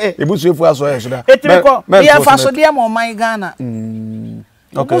yebusuefu aso ye so da etimi ko me ya fa so de mo man Ghana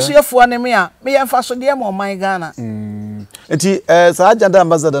okay yebusuefu ne me a me ya fa so de mo man Ghana enti sa agenda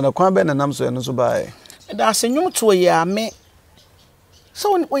ambassador na kwan be na nam so ye no so ba e da asenyum to ye me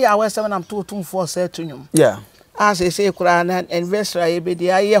so we are west seven am to Otumfour say to nyum yeah as say kura na anniversary be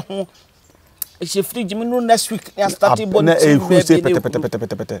dia ye ho she free Jimmy no next week ya start body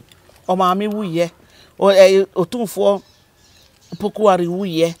pete o ma me wuye Otumfour pokuari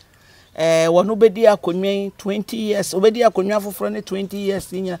wuye wonu bedi akonwen 20 years obedi akonwa foforo ne 20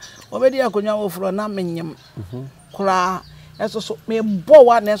 years nyina obedi akonwa foforo na menyem kura eso so me bo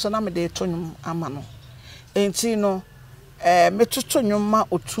wa na eso na me de tonyum ama no enti no me tutonyum ma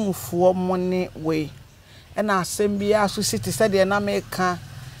Otumfour mo ne we na asem bia so city said na me ka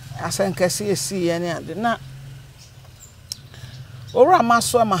asankasi esi ye ne ade na ora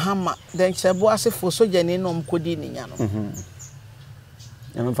maso mahama den Adwoa Safo soja ne no mkodi ni nya no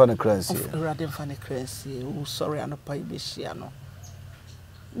em fa na crazy rade fa na crazy o sorry anopa ibehia no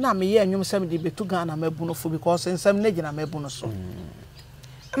na me ye anwum sem de betu Ghana mabuno fo because nsem na gina mabuno so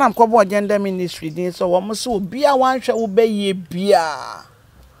na mkobo agenda ministry din so wo mo so bia wanhwe wo beye bia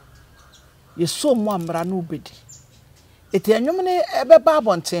ye so mo amra na obedi eti anwum ne ebeba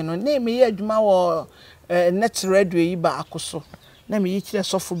abonten no na me ye adwuma wo net radio yi ba akoso na me yi kire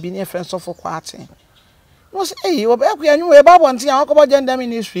sofo bi ne friend sofo kwaten no say wo be akwa anwum e ba abonten a wakobo agenda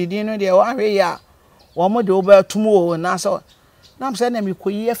ministry din no de wo ahwe ya wo mo de wo ba tumu na so na am say na me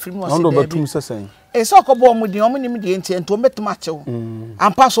koyi afrim wo say no do batum sesen e so kobo mo din o mo nim de enti ento metum achew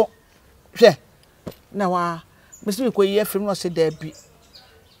ampa so hwe na wa me say koyi afrim wo say da bi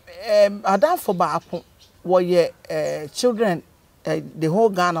adam for ba akon wo ye children the whole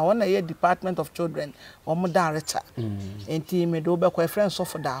Ghana one year Department of Children or director enti me do be kwa friends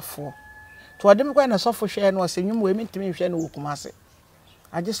of dafo to adem kwa na sofo hwe no se nwum we mentimi hwe no wokumase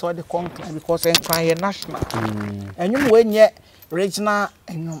I just saw the conclave because en try national enwum we nye regional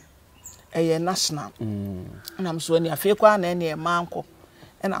enwum national na am so ani afi kwa na ne manko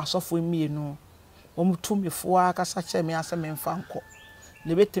na asofo mienu omutumifo aka sache me ase me mfa nko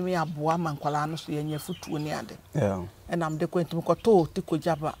le betimi aboa mankwala no so yenye futuo ni ade and am de kwentum ko to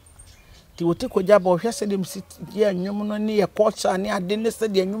tikojaba ti wotikojaba o hwese dem si ye anwum no ne ye culture ne ade ne se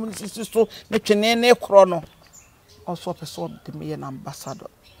de anwum sisi so ne twene ne kro no also person de me an ambassador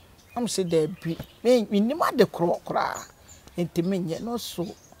am se de bi me nima de kro kra enti menye no so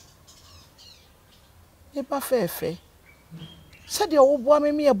e ba fefe se de wo boa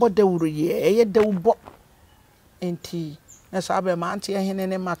me ye boda wuro ye ye de wo bo enti na sabe ma anti ehene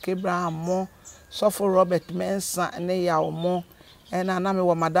ne McAbraham mo sofo Robert Mensa ne ya omo na na me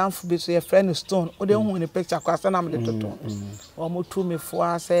wo madam fu bi so ye friend Stone o de hu ni picture kwa sa na me de toto o mo tu me fu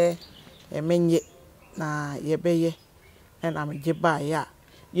ase emenye na ye beye na me je ba ya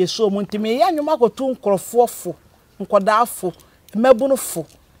ye so mo ntime ya nwuma ko tu nkrofo fo nkodafo mabunu fo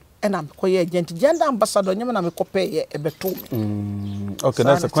na me ko ye agent gender ambassador nyem na me ko pe ye ebeto me okay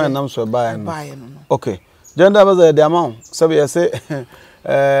that's a quite nam so ba no okay gender ambassador the amount sabe ya say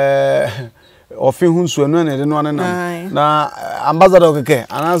ofi hunsu enu na de no na ambassador keke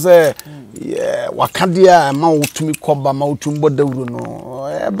anase wakadia ma wotumi koba ma wotumbo dawuro no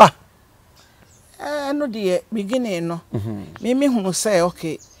eba no de beginning no me hunu say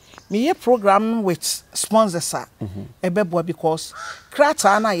okay me ye program with sponsors ebeboa because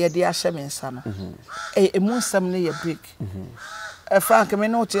krata na ye de ahye me nsa no emunsam ne ye break frank me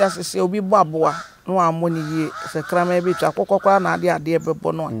no tia se obi bo aboa no amoni ye se krama e bitu akokokwa na ade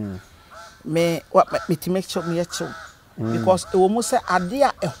ebebo no me to make sure me chew because e wo mu say ade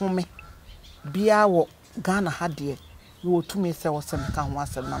a ehome bia wo Ghana had ye. You were 2 minutes or some can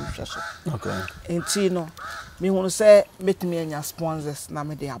once a man. Okay. And Tino, me want to say, met me and your sponsors,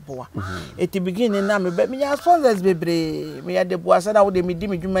 Name de Aboa. At the beginning, Name, but me your sponsors, baby. Me at the boy said I would be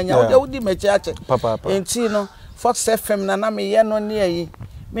dimmy, you may out the church. Papa. And Tino, Fox FM, Nana, ye no near ye.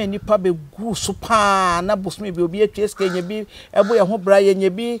 Me ni pa be gu super na boss me be obi atweske nya bi ebo ye ho bra ye nya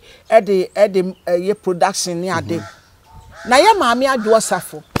bi e de ye production ni ade na ye maami Adwoa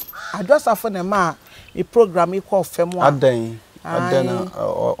Safo na ma e program e call femu adan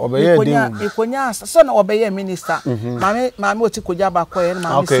obeye din ikonya so na obeye minister maami oti koja ba ko ye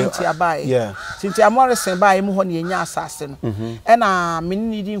maami Cynthia bae Cynthia Morrison bae mu ho na nya asase no e na me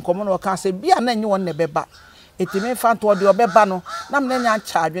ni di nkomo na o ka se bia na nyi won ne beba etime fanto de obeba no na me nya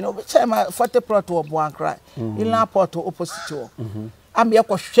charge no be chema 40 plot obo ankra ila port opposite wo am ye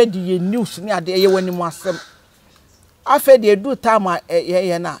ko hwede ye news ni ade ye wani mu asem afa de du time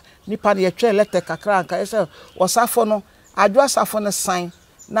ye na nipa de ye twa letter kakra anka ye se Osafo no Adwoa Safo no sign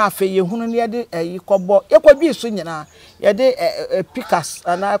na afa ye hunu ne de yi kobo ye ko bi su nyina ye de pickers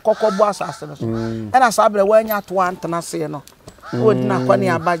na kokobo asase no e na sabre wanya to antena se no Odina kwani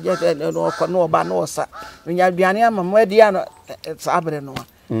abaje no ko no ba no sa nya aduane amamwa dia no sabre no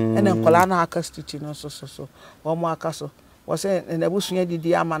ene nkola na aka stitch no so o mo aka so wo se na busunya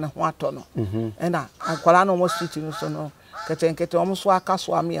didi ama ne ho ato no ena nkola na mo stitch no so no ketenkete o mo so aka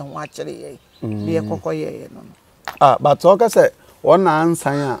so ame ho akere ye ye kokoye no but o ka se ona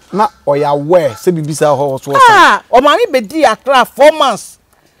ansan na oya we se bibisa ho so o ma mi be di akra 4 months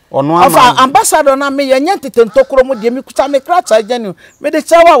Ofa ambassador na me yenya tetentokoro mu de mi kuta me krata genu me de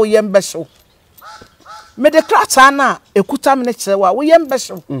chewa wo yem beso me de krata na ekuta me ne chewa wo yem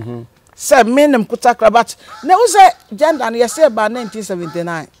beso se me nem kuta krabat na wo se gender na yese ba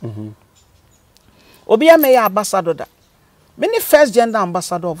 1979 obi ya me ya ambassador da me ni first gender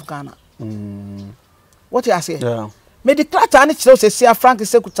ambassador of Ghana what you say me de krata na chewa se sia Frank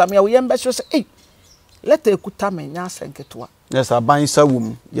se kuta me wo yem beso se let ekuta me nya senketoa. Yes, aban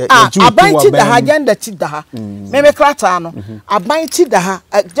sawum. Aban ti da ha gender ti da ha. Me krata no. Aban ti da ha,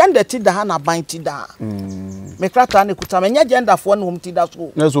 gender ti da ha na aban ti da. Me krata na kuta me nya gender fo na hom ti da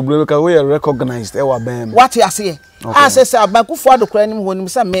so. Yes, obrelo ka we recognized e wa ban. What you say? Say aban ku fo adokra nim ho nim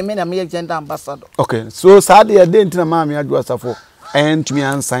say me na me gender ambassador. Okay. So sad dey dey ntina maami Adwoa Safo. And me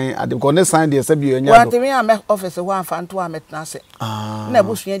ansan ade ko ne sign dey say bi enya do. What me am office ho anfa nto ametna se. Na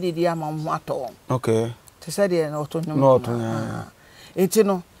busua didi ama mo ato. Okay. Te said ye no to no enti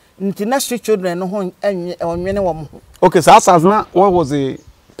no nti na street children no ho onwene wo mo. Okay, so asas na what was the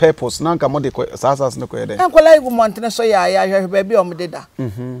purpose na nka mo de asas na ko ye dey. Ankola igu montene so ya hwe ba o mo de da.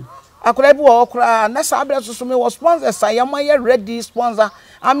 Akola bi wo okra na sabra so me was sponsor sayama ye ready sponsor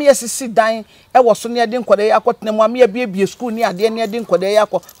am ye sisi dan e wo so ne de nkode ye akotene mu am ye bie school ni ade ne de nkode ye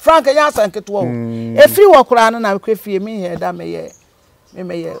akọ Frank ya asanketo wo e free wo okra na ko fie mi he da me ye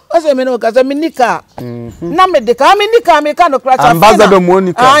me ose me no kaza minika na me de ka minika me ka no kracha ambassador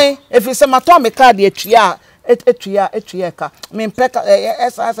monica ai efi se mato me ka de etua ka me peka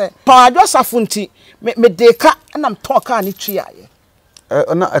esa se pa Adwoa Safo nti me de ka na me to ka ni tua ye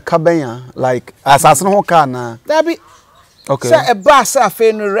na ka benya like asase no ho ka na that be okay say e ba say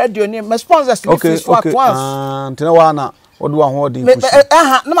afa no radio ni me sponsors ni free so at once ntina wa na odu ho di push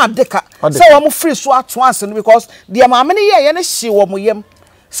na ma de ka say wo mo free so at once because the maame ni ye na hye wo mo yem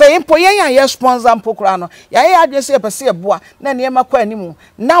say impo yen ya sponsor mpokura no ya ye adwe say pese e boa na ne ma kwa animu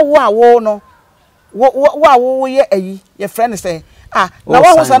na wo no wo ye ayi ye friend say na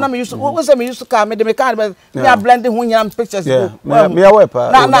wa ho sana me use wo say me use ka me de me ka me blend ho nyam pictures go me ya we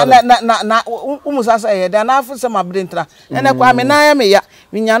pa na umusa say ye da na afu say ma brentra ene kwa me na ya me ya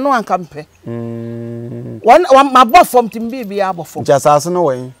nya no anka mpe one ma bo form timbi bi ya bo form jasase no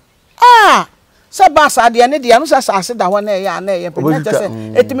wen se ba sa de ne de anu sa ase da ho na ye na ye pe na se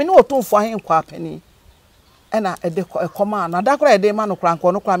etimi ne Otumfour ahen kwa pani ena ede koma na da kora ede ma no kra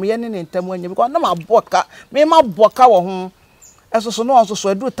nko no kra me ye ne ntam anya because na ma boka me ma boka wo ho esoso no onso so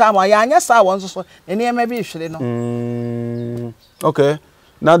edu time ya anya sa wo onso so ene ma bi hwere no okay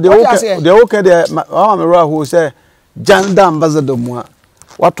now the okay the me ra who say gender ambassador mu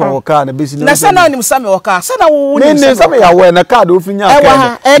what to ka na besi na se na onim same wo ka se na wo ni same ya we na card ofinya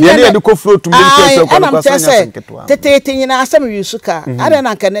ka ye ne de ko float to military ko ko sanya senketwa tete nyina asame yusuka ada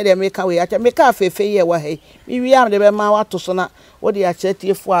na nka ne de me ka we acha me ka fefe ye wa he mi wi am de be ma wato so na wo de acha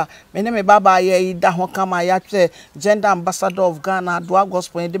tiefo a me ne me baba ye da ho kama ya twa gender ambassador of Ghana Adowa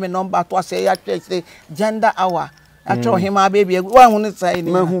gospel de me number to ase ya twa gender hour atro Hemaa baby wa hu ne sai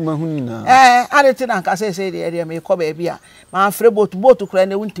ni mahu ni na adete na nka say dey me ko baby a ma afre boat kura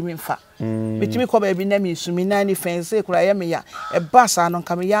na wuntimi mfa bitimi ko baby na me sumi na ni fence kura ye me ya e ba sa no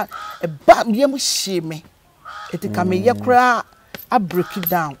nka me ya e ba me mu hye me etika me ye kura I break it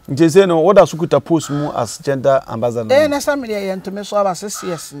down. Jese no what does Sukuta post mu as gender ambassador? Na some me ye ntome so aba 6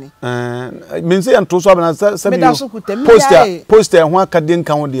 years ni. Me say anto so aba na some post ho akade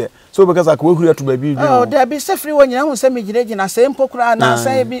nka ho de. So because akwa huru to baby. Oh, there be say free won hu say me gina say mpokura na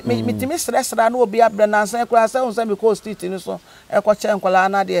say me timi stress na obi abra na say kura say hu say me ko street ni so e ko che nkola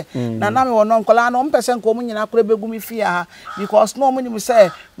na de. Na me wono nkola na mpese nko mu nyina kura begu mi fie ha because no mu ni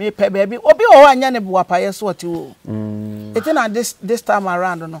say me pe baby obi o anya ne bo apaye so oti o. Etina this time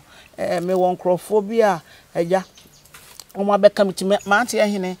around no me won crophobia eja omo abeka mitime maante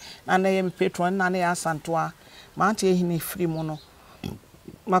ehine na na ye me patron na na ya santoa maante ehine free mu no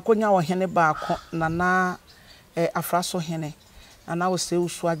makonya wo hene baako na afraso hene na wo se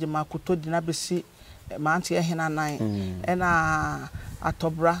usu age makoto di na besi maante ehine nan na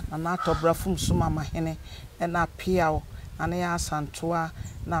atobra na atobra fum suma ma hene na piao na ya santoa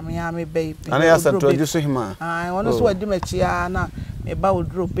na me ya me baby na ya santoa ju so Hemaa wono so wadi machia na me ba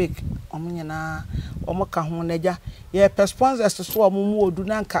wodro bake omunyina omoka ho naja ye sponsors so omumu odu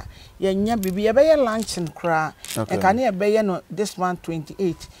nanka ye nya bibi ye be ye luncheon kra e ka na ye be ye no this month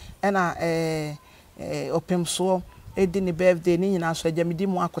 28 na opem so edi ni birthday ni nyina so aja medi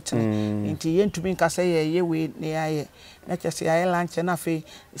mu akotene nti ye ntumi nka say ye we ne ye na chese ye lunch na fe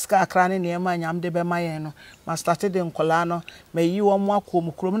ska akra ne ne ma nyam de be ma ye no ma started nkola no ma yi wo mu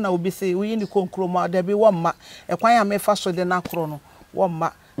akom krom na obi say we ni konkrom da bi wo ma e kwan ya me fa so de na kro no wo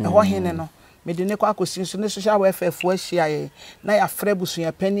ma e ho hene no me de ne kwa akosin so ne social welfare fo ahia ye na ya frɛ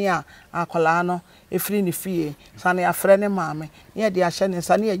busuya pani a akola no efiri ni fie sane ya frɛ ne maame ne de ahye ne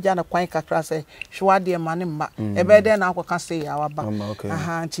sane ya gya na kwan kakra sɛ hwa de ma ne mma e be de na akoka sɛ ya waba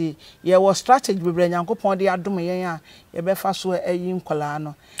aha nti ye wo strategy bebre nyankopɔn de adom yen a ye be fa so ayi nkola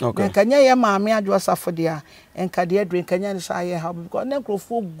no na kanya ye maame Adwoa Safo de a enka de adwen kanya ne sa ye ha because ne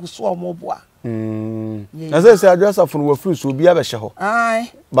krofo guso omoboa na say Adwoa Safo no wafiri so obi abɛhye ho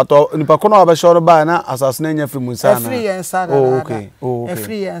ai but nipa kono abɛhye ro ba na asase na nya firi mu nsa na Afriyie nsa da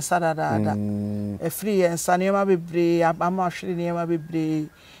Afriyie nsa da Afriyie nsa ne ma bebre ama hwere ne ma bebre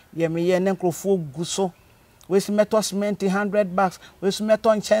ye me ye ne krofo guso we meto cement 100 bucks we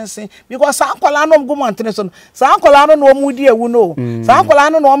meto nchensing because sa akola no mgu mantene so sa akola no no mu di ewu no sa akola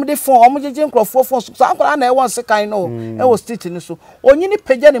no no omde fon omjeje nkrofo fon sa akola na e won sekan no e wo street ni so onyini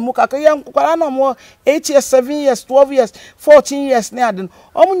pagya ne mu kaka ye akola no mo 8 years 7 years 12 years 14 years ne ade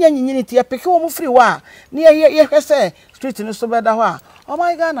omunya nyinyini tie peke wo mu free wa ne ye hwese street ni so beda ho a oh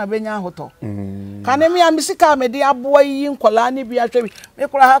my God na benya hoto kane me amisika me de aboa yi nkola ne bi atwa bi me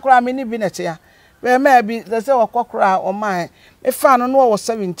kura ha kura me ni bi nete ya we maybe they say okokra o man me fa no no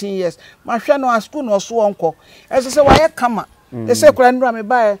 17 years ma hwe no a school no so wonko e say wa ye kama they say kura ndura me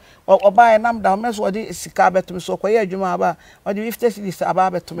buy o buy nam da me so di sika beto me so ko ye adwuma aba o di 50 cedis aba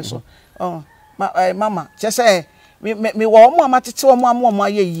beto me so oh mama che say me wo mo amatete wo mo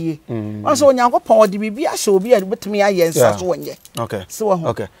aye yie o so onyankopon o di bibi a hye obi a betumi aye nsa so wonye okay so wo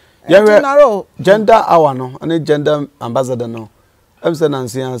okay yeah gender hour no and gender ambassador no emse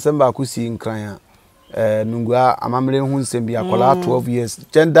nansi ansemba akusi nkran nungua amamre hu nsem bi akola 12 years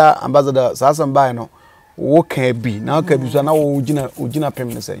gender ambassador sasam bai no wo kan bi na ka bi so na wo ugina pem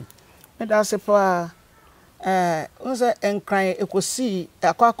ne sei me da se pa unse nkran ekosi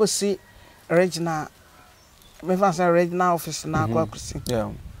akosi regional me fancy regional office na akosi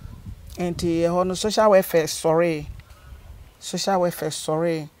enti ho no social welfare sorry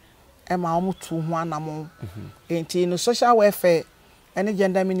e ma omutu hu anamo enti no social welfare any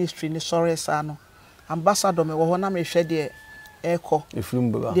gender ministry ni sorry sa no ambassador me wo ho na me hwe de eko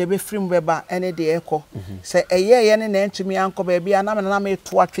efrim beba de be frim beba ene de eko se eye ne na ntumi anko ba bia na me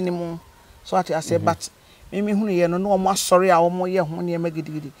to atwene mu so ati ase but me hunu ye no no mo sorry a wo ye ho ne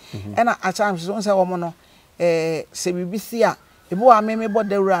magidigidi ena at times so say wo mo no se bibisi a ebo a me bo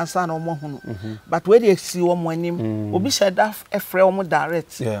de wura ansa na wo hunu but we dey see wo mo anim obi sheda efre wo mo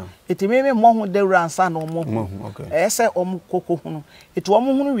direct eti me mo hu de wura ansa na wo hunu se wo mo koko hunu eti wo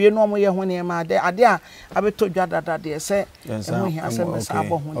mo hunu wie no wo ye ho ne ma ade a abeto dwadada de se ho hia se me sa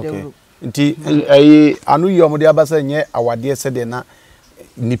abo hu de wura nti ayi anu yi omo de abasa nye awade se de na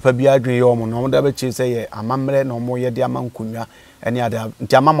nipa bi adwen ye omo no omo da be che se ye amamre na omo ye de amankunwa ene ade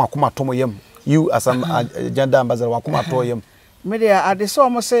nti amama koma to mo yem you as a gender ambassador wakoma to yem media ade so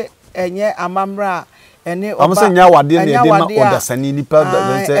mo se enye amamra ene oba am say nya wade na e dey ma odasani nipa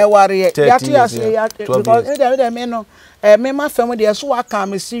be say eware yatu ase because me no me ma fam de so waka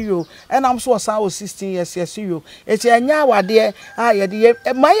me see you and am so san 16 years yes you e che nya wade ye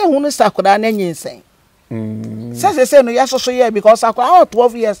de ma ye hunu sakoda na nyinsen say no yes so ye because sakoda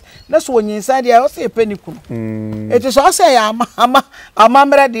 12 years na so nyinsen de o say penikum it is so say ama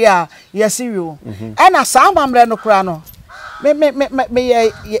mre de a yes you and asa ama mre no kra no me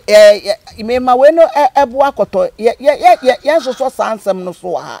ma we no ebo akoto ye so sansem no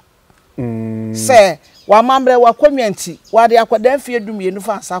so ha say wa mamre wa community wa de akodan fie dumienu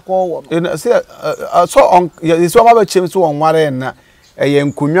fa asako wo no say so on ye so ma ba chem so on ware na ye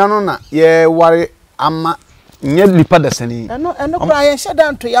nkunwa no na ye ware ama nye lipa dasani eno kra ye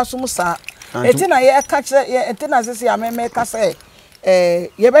shedan to yasum sa etina ye ka kire ye etina sese ya meme ka say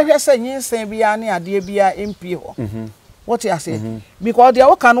ye be hwe say nyinsen bia ne ade bia MP ho what you say because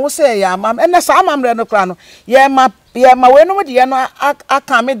they can no say ya mam ena sa mamre no kra no ye ma we no de ye no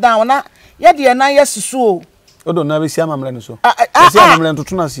aka me down na ye de na ye susu o odo na be si amamre no so si amamre to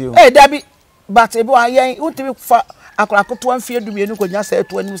tuna si o dabi but e bo ayen utimi fa akorakoto amfie dumienu ko nya sa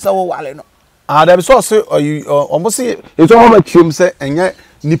eto anim sa wo wale no dabi so say omo say e so ma chiom say enye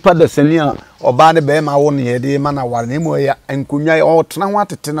nipa da sani a oba ne be ma wo ne ye de ma na wale ne mo ya enkunwa o tena ho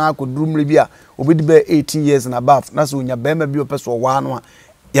atete na akodurumre bi a obedi be 18 years and above na so onya be ma bi opeso wa no a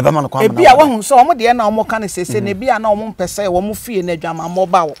ye be ma no kwa na e bia wo hu so omo de na omo ka ne sese ne bia na omo mpese wo mo fie na adwama mo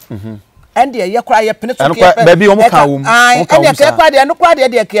ba wo and ye kra ye pene so ke baby omo ka wo and ye kra de no kra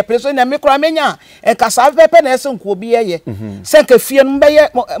de ke pene so na me kra menya e ka sa pepe na ese nko obi ye se ka fie no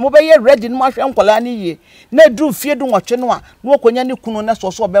mo be ye ready no ahwe nkola ne ye na dru fie du nwotwe no a no okonya ne kunu na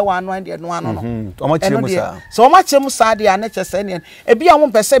so be wa no ande no ano no omo kire mu sa so omo kire mu sa de ane chese ne e bia wo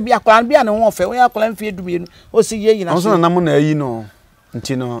mpese bia kra bia ne wo fe wo ya kra mfie du bienu o si ye yina so na mo na yi no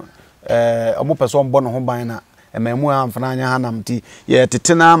nti no omo pese on bo no ho ban na ememu amfana anya hanamti ye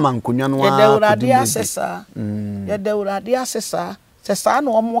tetena mankonwa no a Dawurade asesa ye Dawurade asesa sesa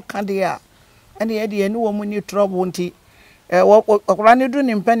na omo ka de a ene ye de ene wo mu ni trouble nti okura ne du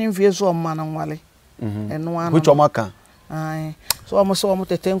ni mpani mfie so omma na nwale eno ano which omaka so omo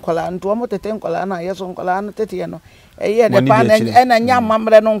tete nkola nto omo tete nkola na ye so nkola na tete ye no ye de pa na ena nya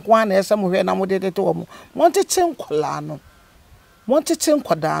mamre no nko na ese mo hwe na mo de tete omo mo tete nkola no mo tete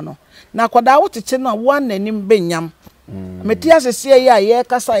nkoda no na kwada wotete na wan nanim benyam meti asese ya ye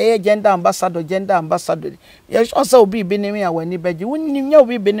kasa ye gender ambassador ye osa obi benim ya wani beji wonnim nya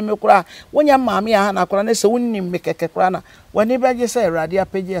obi benim kura wonya maami ya na kura na se wonnim mekeke kura na wani beji se Awurade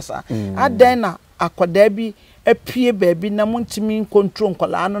apegi esa adan na akwada bi apie baabi na montimi control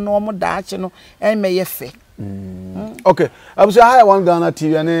nkola no no mo daache no emeye fe okay abuso hi one Ghana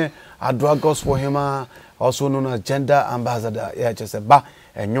TV ane Adowa gospel Hemaa also known as gender ambassador ya just ba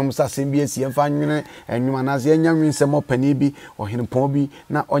enyom sasem bi esi emfa nwene enyom anase enya nwensem opani bi ohenepon bi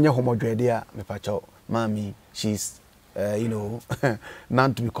na onye homodwede a mepacho mami she's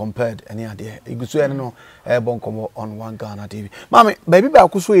not to be compared any idea igusu ene no bonkomo on one Ghana TV mami baby ba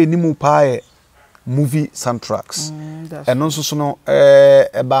akuso enimu paa movie soundtracks eno nso so no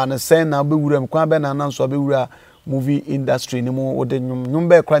ba na sen na bewura m kwa be na nanso bewura movie industry ni mu ode nyum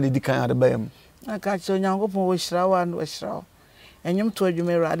be kra ne dikan ade bayam aka cho nyankopon wo hirawa no hirawa enyum to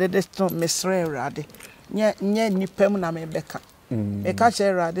adwuma Awurade de to mesre Awurade nye nipam na me beka me ka che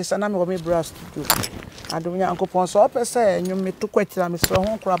Awurade sana me wo me bra studio adom nyankopon so opese enyum me to kwatira mesre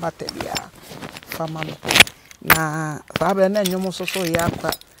ho kra batabia fama me na fabre na enyum so ya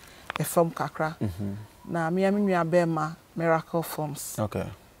kwa efam kakra na me nua bema miracle forms okay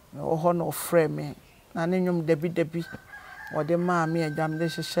ho no frame na enyum debi wode ma me agam de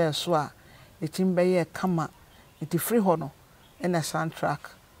hye so a etimbe ye kama iti free ho no in a soundtrack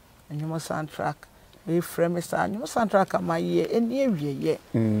enyum soundtrack we frame enyum soundtrack amaye eni awie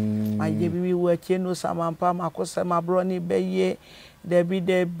maye bi wo akie no samampa makosa mabro ni beye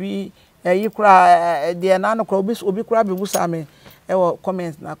debi eyi kura de na no kura obi kura be busa me e wo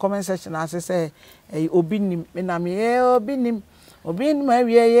comment section asese obi nim na me obi nim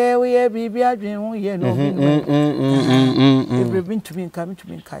awie ye we bibi adwen ho ye no obi nim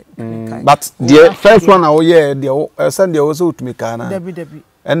but the first one I hear the send the also to me kana debi debi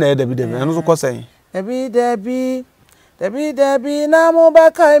eno so kosen debi na mo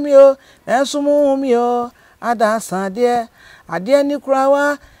ba kai mi o enso mu mi o ada san de ade ni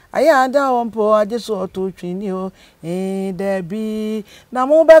kurawa aya ada wonpo ajeso to twini o debi na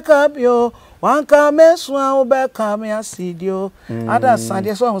mo ba ka bi o wanka mesu a wo be ka me asidio ada san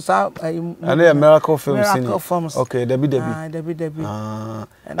de so sa and a miracle films okay debi debi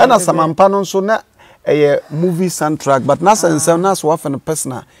ana samampa no so na a movie soundtrack, but not and so not so often a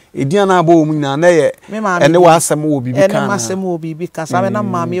person. Idiana bo na ye and there was some will be because I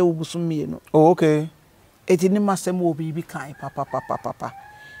am mammy will. Oh, okay. It in my same will be kind, papa.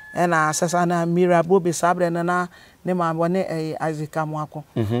 And I says, Anna Mira Bobby Sabre and Anna, Nema one a Isaac Amwako.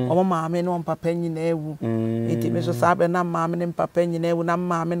 Oh, mammy, no papa in ewu. It is Mrs. Sabre and mammy and papa in ewu, and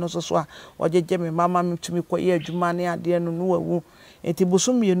mammy no so, or Jimmy, mamma to me quite Jumania, dear no. It is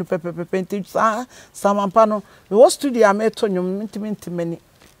Busumi and Pepper painted some pano. We was to the Ametonium intimate many.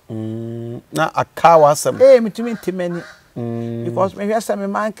 Now a cow was some many. Because maybe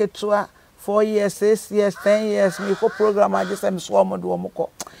some market to 4 years, 6 years, 10 years, me go program, I just am swarm of Womoko.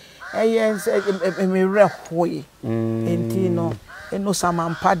 A year said, me ref way. And no, and no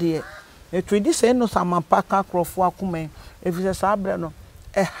some paddy. A tradition no some paka croft wakume. If it's a sabrano,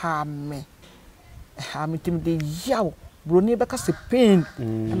 a ham him the yow. Bruni because the pain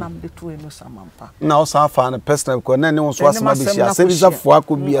and I'm the two no samampa. Now, so far, a personal because no one was my business. Service of work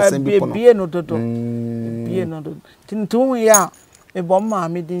could be a simple be no dodo. Be no dodo. Tinto ya a bomb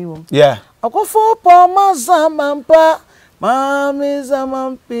mammy dim. Yeah. I go for Poma Zamampa, Mammy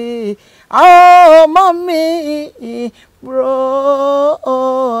Zamampi. Oh, mammy, bro.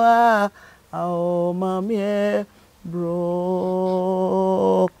 Oh, mammy,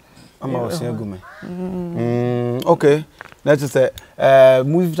 bro. I'm out here, Gume. Okay. Let's just say,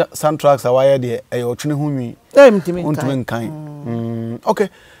 movie soundtracks are wired here. A Ochini Humi. Okay.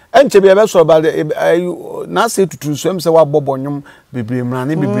 And to be a vessel about not say to swim so what Bobonium be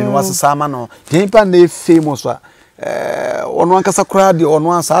running, be was a salmon or Japan, they famous on one casa crowd on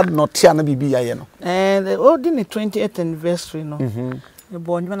one side, not Tiana BB. And the old 28th anniversary, no. The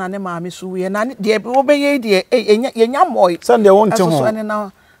born when I name my miss, we and I did obey the young boy. Sunday won't tell me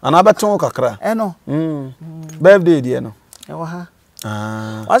now. Another tongue cacra. No. Birthday, dear. No.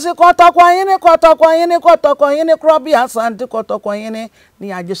 Was it Cotaquine, Crobby, and Santa Cotaquine,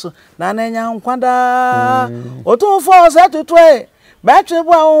 near Jesu, Nana Quanda, Otumfour set to tway, battery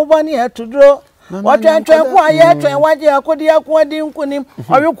 1 year to draw. What you quiet and what you could according to him,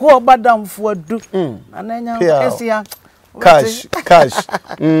 or you call Madame for do. And then cash.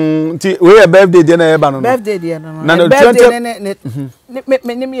 We a birthday dinner, birthday dinner. No,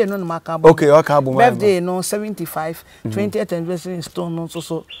 okay, birthday no 75, 20th anniversary in stone no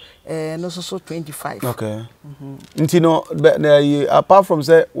so 25. Okay. No, apart from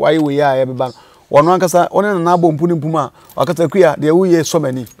say why we are everybody. One one kasa one na nabo mpuma wakata kuya de we so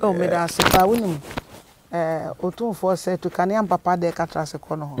many. Oh me da sipa woni Otumfour said to Kaniam papa de katrase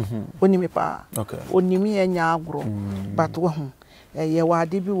kono ho. Onimi pa. Okay. Onimi enya agro. But wo ho ye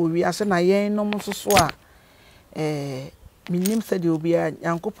wade bi wo wi ase na yen no so so a minim said obi a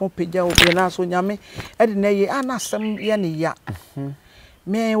yankopon pagya obi na so nyame e de na ye anasem ye ne ya.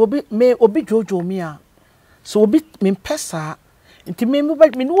 Me obi jojo mi a. So obi me pesa nti me no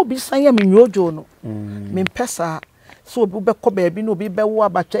obi san ya me nyojo no. Me pesa so obi be ko ba bi no obi be wo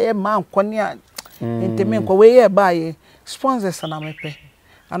abatwa e ma nkone a nti me nko we ye bae sponsors na mepe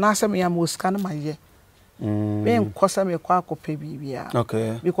anase me am osika na maye me nko se me kwa akope bibia.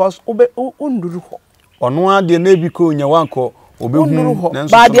 Okay. Because unduru ho ono ade na bi ko nya wanko obehu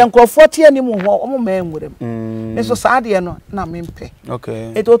ba de nkrofo tie ni mu ho omo ma enwurem eso saade no na mempe.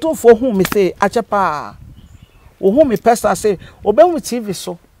 Okay. It Otumfour hu me say achepa o hu me pesa say obehu TV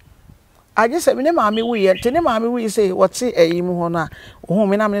so I just said, "Me mama we ye." Tene mama we say, "What say eyi mu ho na?" O hu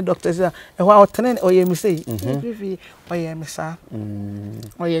me na me doctor say, "E wa otene oye me say." Griffy oye me sa.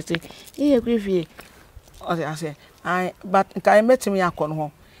 Oye say, "Ye griffy." O say, "I but kai met me akon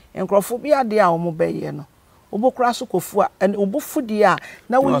ho." Enkrofo bi ade a omo be ye no. Obokura so kofu a obofu di a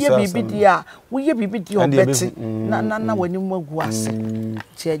na wo ye bibi di a wo ye bibi di obeti na wani mu agu ase.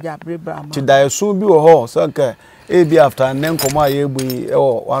 Chieja brebra ma. Ti da so bi wo ho so nke be after and then come aye boy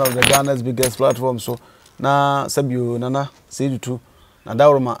one of the Ghana's biggest platforms so na sabio nana say to na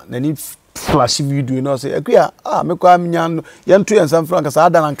dawroma na ni flash video no say akua me kwa mnya yentu ensam frank sa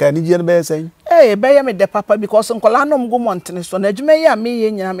ada na nka ni je be sen be ye me de papa because nkola no mgu montene so na adwuma ye me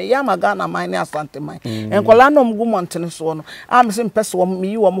ye nyina me ya maga na man ne asante man nkola no mgu montene so no am se mpese wo me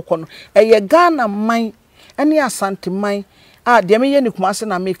yi wo mko no ye Ghana man ene asante man de me ye ni kumase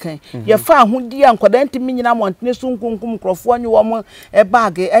na mekan ye fa ahudi a nkoda ntimi nyina montene so nkunkum krofo anyi wo mo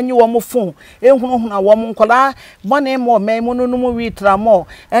bag anyi wo mo phone ehunu na wo mo nkoda bone mo me mo no mo wi tramo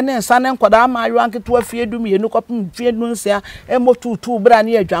ene nsa ne nkoda ma ayo to afie du me nu kopim fie nu nsia mo tutu bra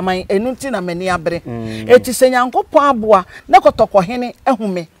ne adwaman enu nti na mani abre eti senyankopon aboa ne kotoko hene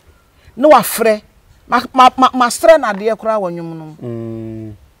ehume ne wafre masre na de kura wonwum no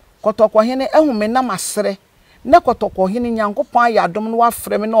kotoko hene ehume na masre na kotoko hini Nyankopon ya adom no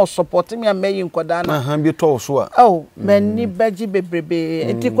afrɛ me na support me amayi nkoda na aha bi to so a oh mani baji bebrebe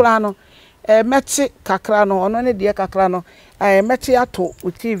etikura no meti kakra no ono ne de kakra no meti ato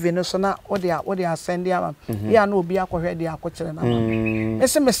TV no so na wo de asend ya ya na obi akohwe de akokere na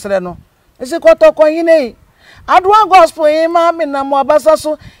ese mesre no ese kotoko hini Adwoa gospel Hemaa me na mo abasa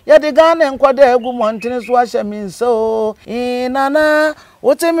so ye de Ghana enkwada egu montene so ahya mi nso inana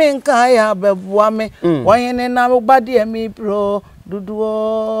wotemi nka ya beboa me wohene na gbade mi pro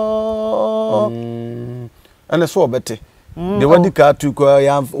duduo ene so obete de wadi ka tu ko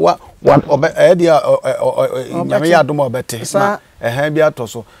ya wa dia nyame ya dom obete na bi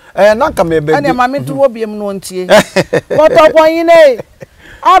atoso na ka me be ene ma me tu obiem no ntie kotoko hini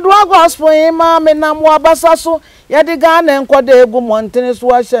Adwoa gospel Hemaa me na mo abasa so ye de Ghana enkwada egu montene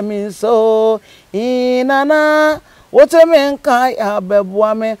so ahya mi nso inana wotemi nka ya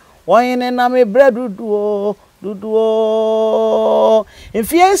beboa me wohene na me breduduo duduo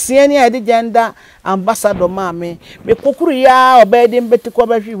mfie sie ni ade gender ambassador ma me kokuru ya obedi mbetiko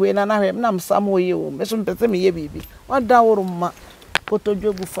bahwiwe na hwe na msamo ye o me so mpese me ye bibi wada woro ma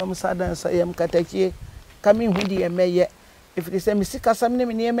potodwogu fam sadansa yam katakie kami hudi emeye ifirise misika sam ne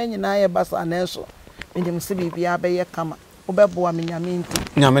me nyina ye basa na enso me se bibi abeye kama obeboa me nyame nti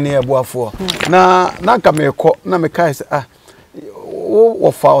nyame ne ye boafo na ka me ko na me kai se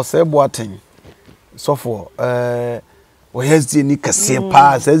wo fa o se boaten sofo o SDA ni kase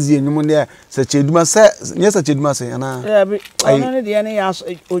pa SDA nyum ne se cheduma se nye se cheduma se ana ono ne de ne ya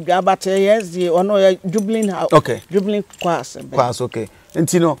odwa bate SDA ono ya jubilee okay jubilee class okay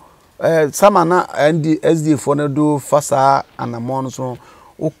ntino sama na SDA for na do fasa anamon so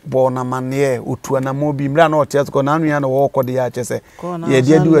ukbo na mane otu anamo bi mra na otias ko na anua na wo kode ya chese ye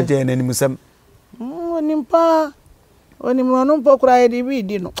de adu aje na nimusem onimpa onimro mpo kura ye di bi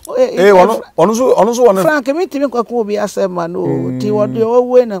di no ono so Frank mi timi kwako obi asema no ti wode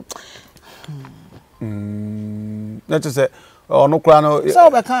owe na na chese ono kura no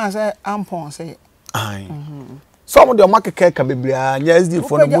so be kan say ampon say ai some de makeke ka bebia nya SD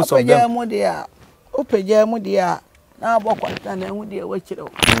for no most of them opeja mu dia na abokwata na hu dia wakire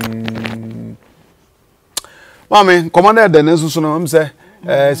mami commander de nensusu no mse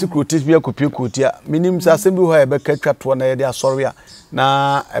security bi akopie kotia minim sa asem bi ho ebe ka twato na ye de asori a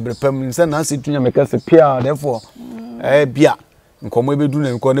na ebrepam nse na asitunya meka se pia therefore bia nkomo ebedu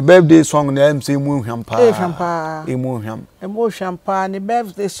na nko ne birthday song na mse mu hwampa emu hwampa ne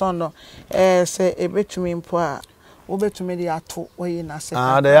birthday song no se ebetumi mpo a obetumi de ato oyi na se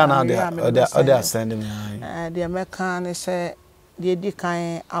de ya na de asend me de meka ne se de di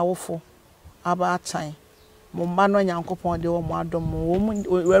kan awofo aba atan mo mma no Nyankopon de wo mo adom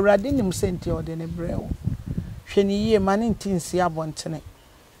wo awurade nim senti o de ne brewo hwe ni yie ma ne ntinsi abontene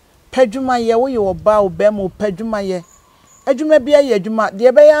padwuma ye wo ye oba oba mo padwuma ye adwuma bia ye adwuma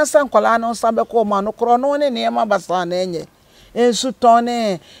de be ya ansa nkwala no nsa be ko ma no kro no ne ne ma basa na enye ensu ton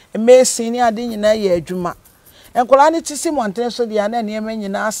ne mesi ni ade nyina ye adwuma enkwala ne tisi montene so de na ne ma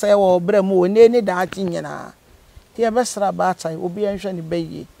nyina asa wo bra mu ne ni da ati nyina de be sra ba atai obi anhwe ne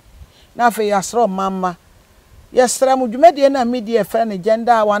baye na afa ya sra mama yesra mu dwumade na media fa ne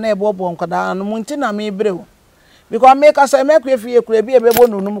gender wa na ebobo nkoda no munti na me brew because make us make we fie kura bi ebebo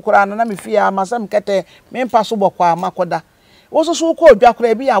nunum kura na me fie amasam kete me mpa so bokwa makoda wo so ko odwa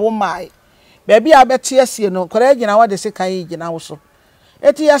kura bi ya wo mai ba bi abete asie no kura gina wa de se kan gina wo so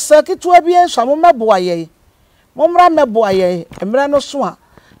eti yesa kitu abi enso mo mebo aye mo mra mebo aye emra no so a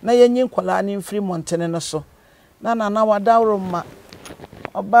na yenyi nkola ni mfiri montene no so na wadawro ma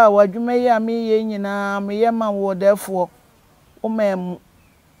oba wadwuma yi ami ye nyina me ye ma wo defo o mem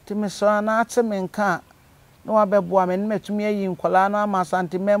timiso na ateme nka na wabeboa me metumi ayi nkola na ama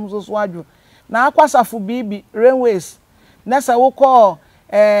santimem so adwu na akwasafo bibi railways na sa wo call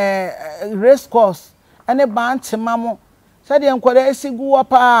race course ane ba ntema mo se de nkola esigu wo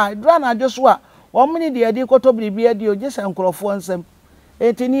pa dra na adwoso a wo mni de adi koto bibi adi o gese nkrofo nsem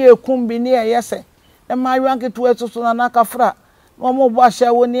etini ekum bi ne yese e ma yanke to esoso na nakafra mo bo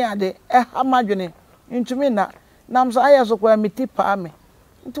ahia woni ade amadwene ntumi na namsa ayeso kwa miti pa me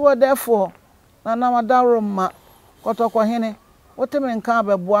nti wo therefore na madaro ma kotoko hene woteme nka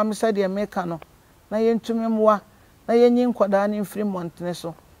abeboa me se de meka no na yentumi mwa na yenyi nkoda ni mfiri montene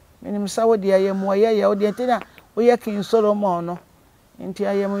so minim sa wo de ayemu ye wo de ntina wo ye kin Solomon no nti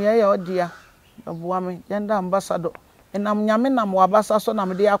ayemu ye wo de abeboa me gender ambassador enam nyame nam wabasa so na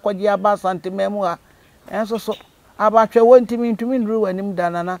me de akogye abasa ntimemu a enso so abatwe wontimi ntumi nru wanim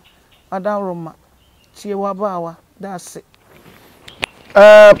danana adawroma tie wabawa that's it.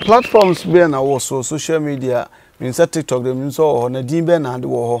 Platforms be na wo so social media min sa TikTok dem so ho na din be na ade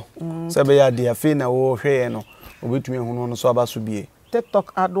wo ho se be ya de afi na wo hwe no obetumi ehunu no so abaso bie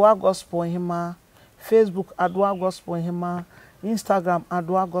TikTok Adowa Gospel Hemaa, Facebook Adowa Gospel Hemaa, Instagram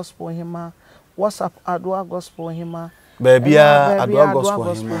Adowa Gospel Hemaa, WhatsApp Adowa Gospel Hemaa. Bebia Adowa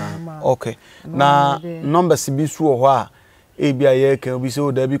Gospel Hemaa. Okay. Na numbers bi su ho a ebia ye kan obi se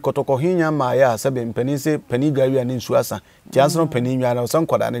o da bi kotoko hinya ma ya sebe mpani se pani dware ani nsu asa ti anso pani nwa na so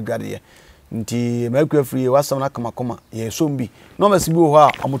nkoda ne dware ye nti McAbraham wasam na kamakoma ye so mbi numbers bi ho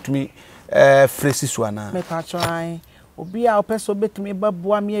a amutumi fresi su ana me pa try obi a opeso betumi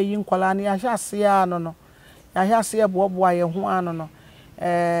babua me yi nkwala na ya hase ya no ya hase boboa ye ho ano no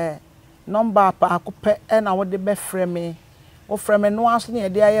number pa akopɛ na wo de be frɛ me wo frɛ me no aso ne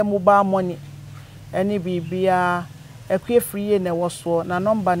de aye mobile money any bibia Afriyie na wo so na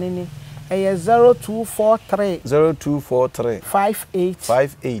number ni 0243 0243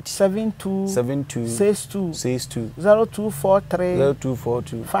 58 72 62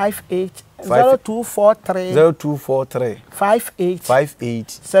 0243 58 0243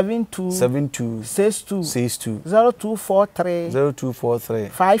 58 72 62 0243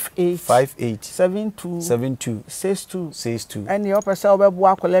 58 72 62 and your person obebu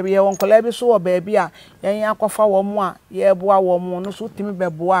akola bi won kola bi so wo ba bi a yen akofa wo mo a ye boa wo mo no so timi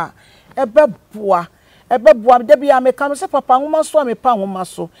bebo a ebeboa de bia me kam se papa nwoma so me pa nwoma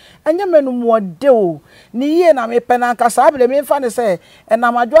so enye menu mo de o ni yie na me pe na nkasa abele me mfa ne se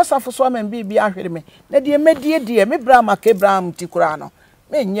na Adwoa Safo so me bi ahwere me na de medie me bra McAbraham tikura no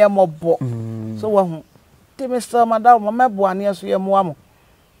me nye mobo so wa hu ti me so madam mo meboa ne so ye moa mo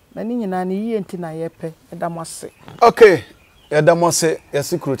na ni nyina ni yie nti na ye pe da mo se okay ya da mo se ya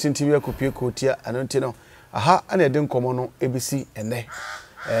security TV akopie kotia anonti no aha ana de nkomo no ebisi ene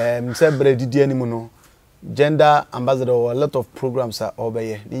mse bredidi ani mu no gender ambassador a lot of programs are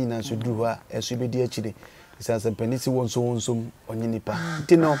obeye ni na so dru ha eso be di akide isanse penisi wonso onyinipa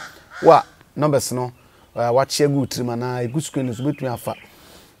tino wa numbers no wa chegu trima na egusukwe no so betumi afa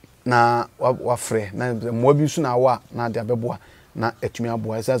na wa frɛ na mo bi su na wa na de abeboa na etumi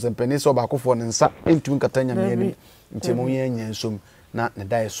aboa isanse penisi obakofo ne nsa entumi katanya me ani ntemo yenya nsom na ne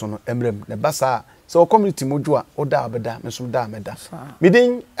dai so no emrem ne basa so community modua oda abeda me so da meda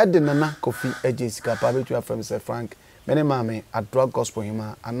midin edenana kofi ejesika pa betu afrem se Frank mene mame Adowa Gospel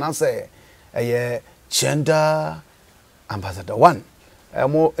Hemaa anase eye gender ambassador 1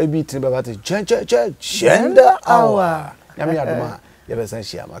 mo ebi tin baba te gender hour yami adoma ye be san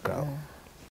shia makra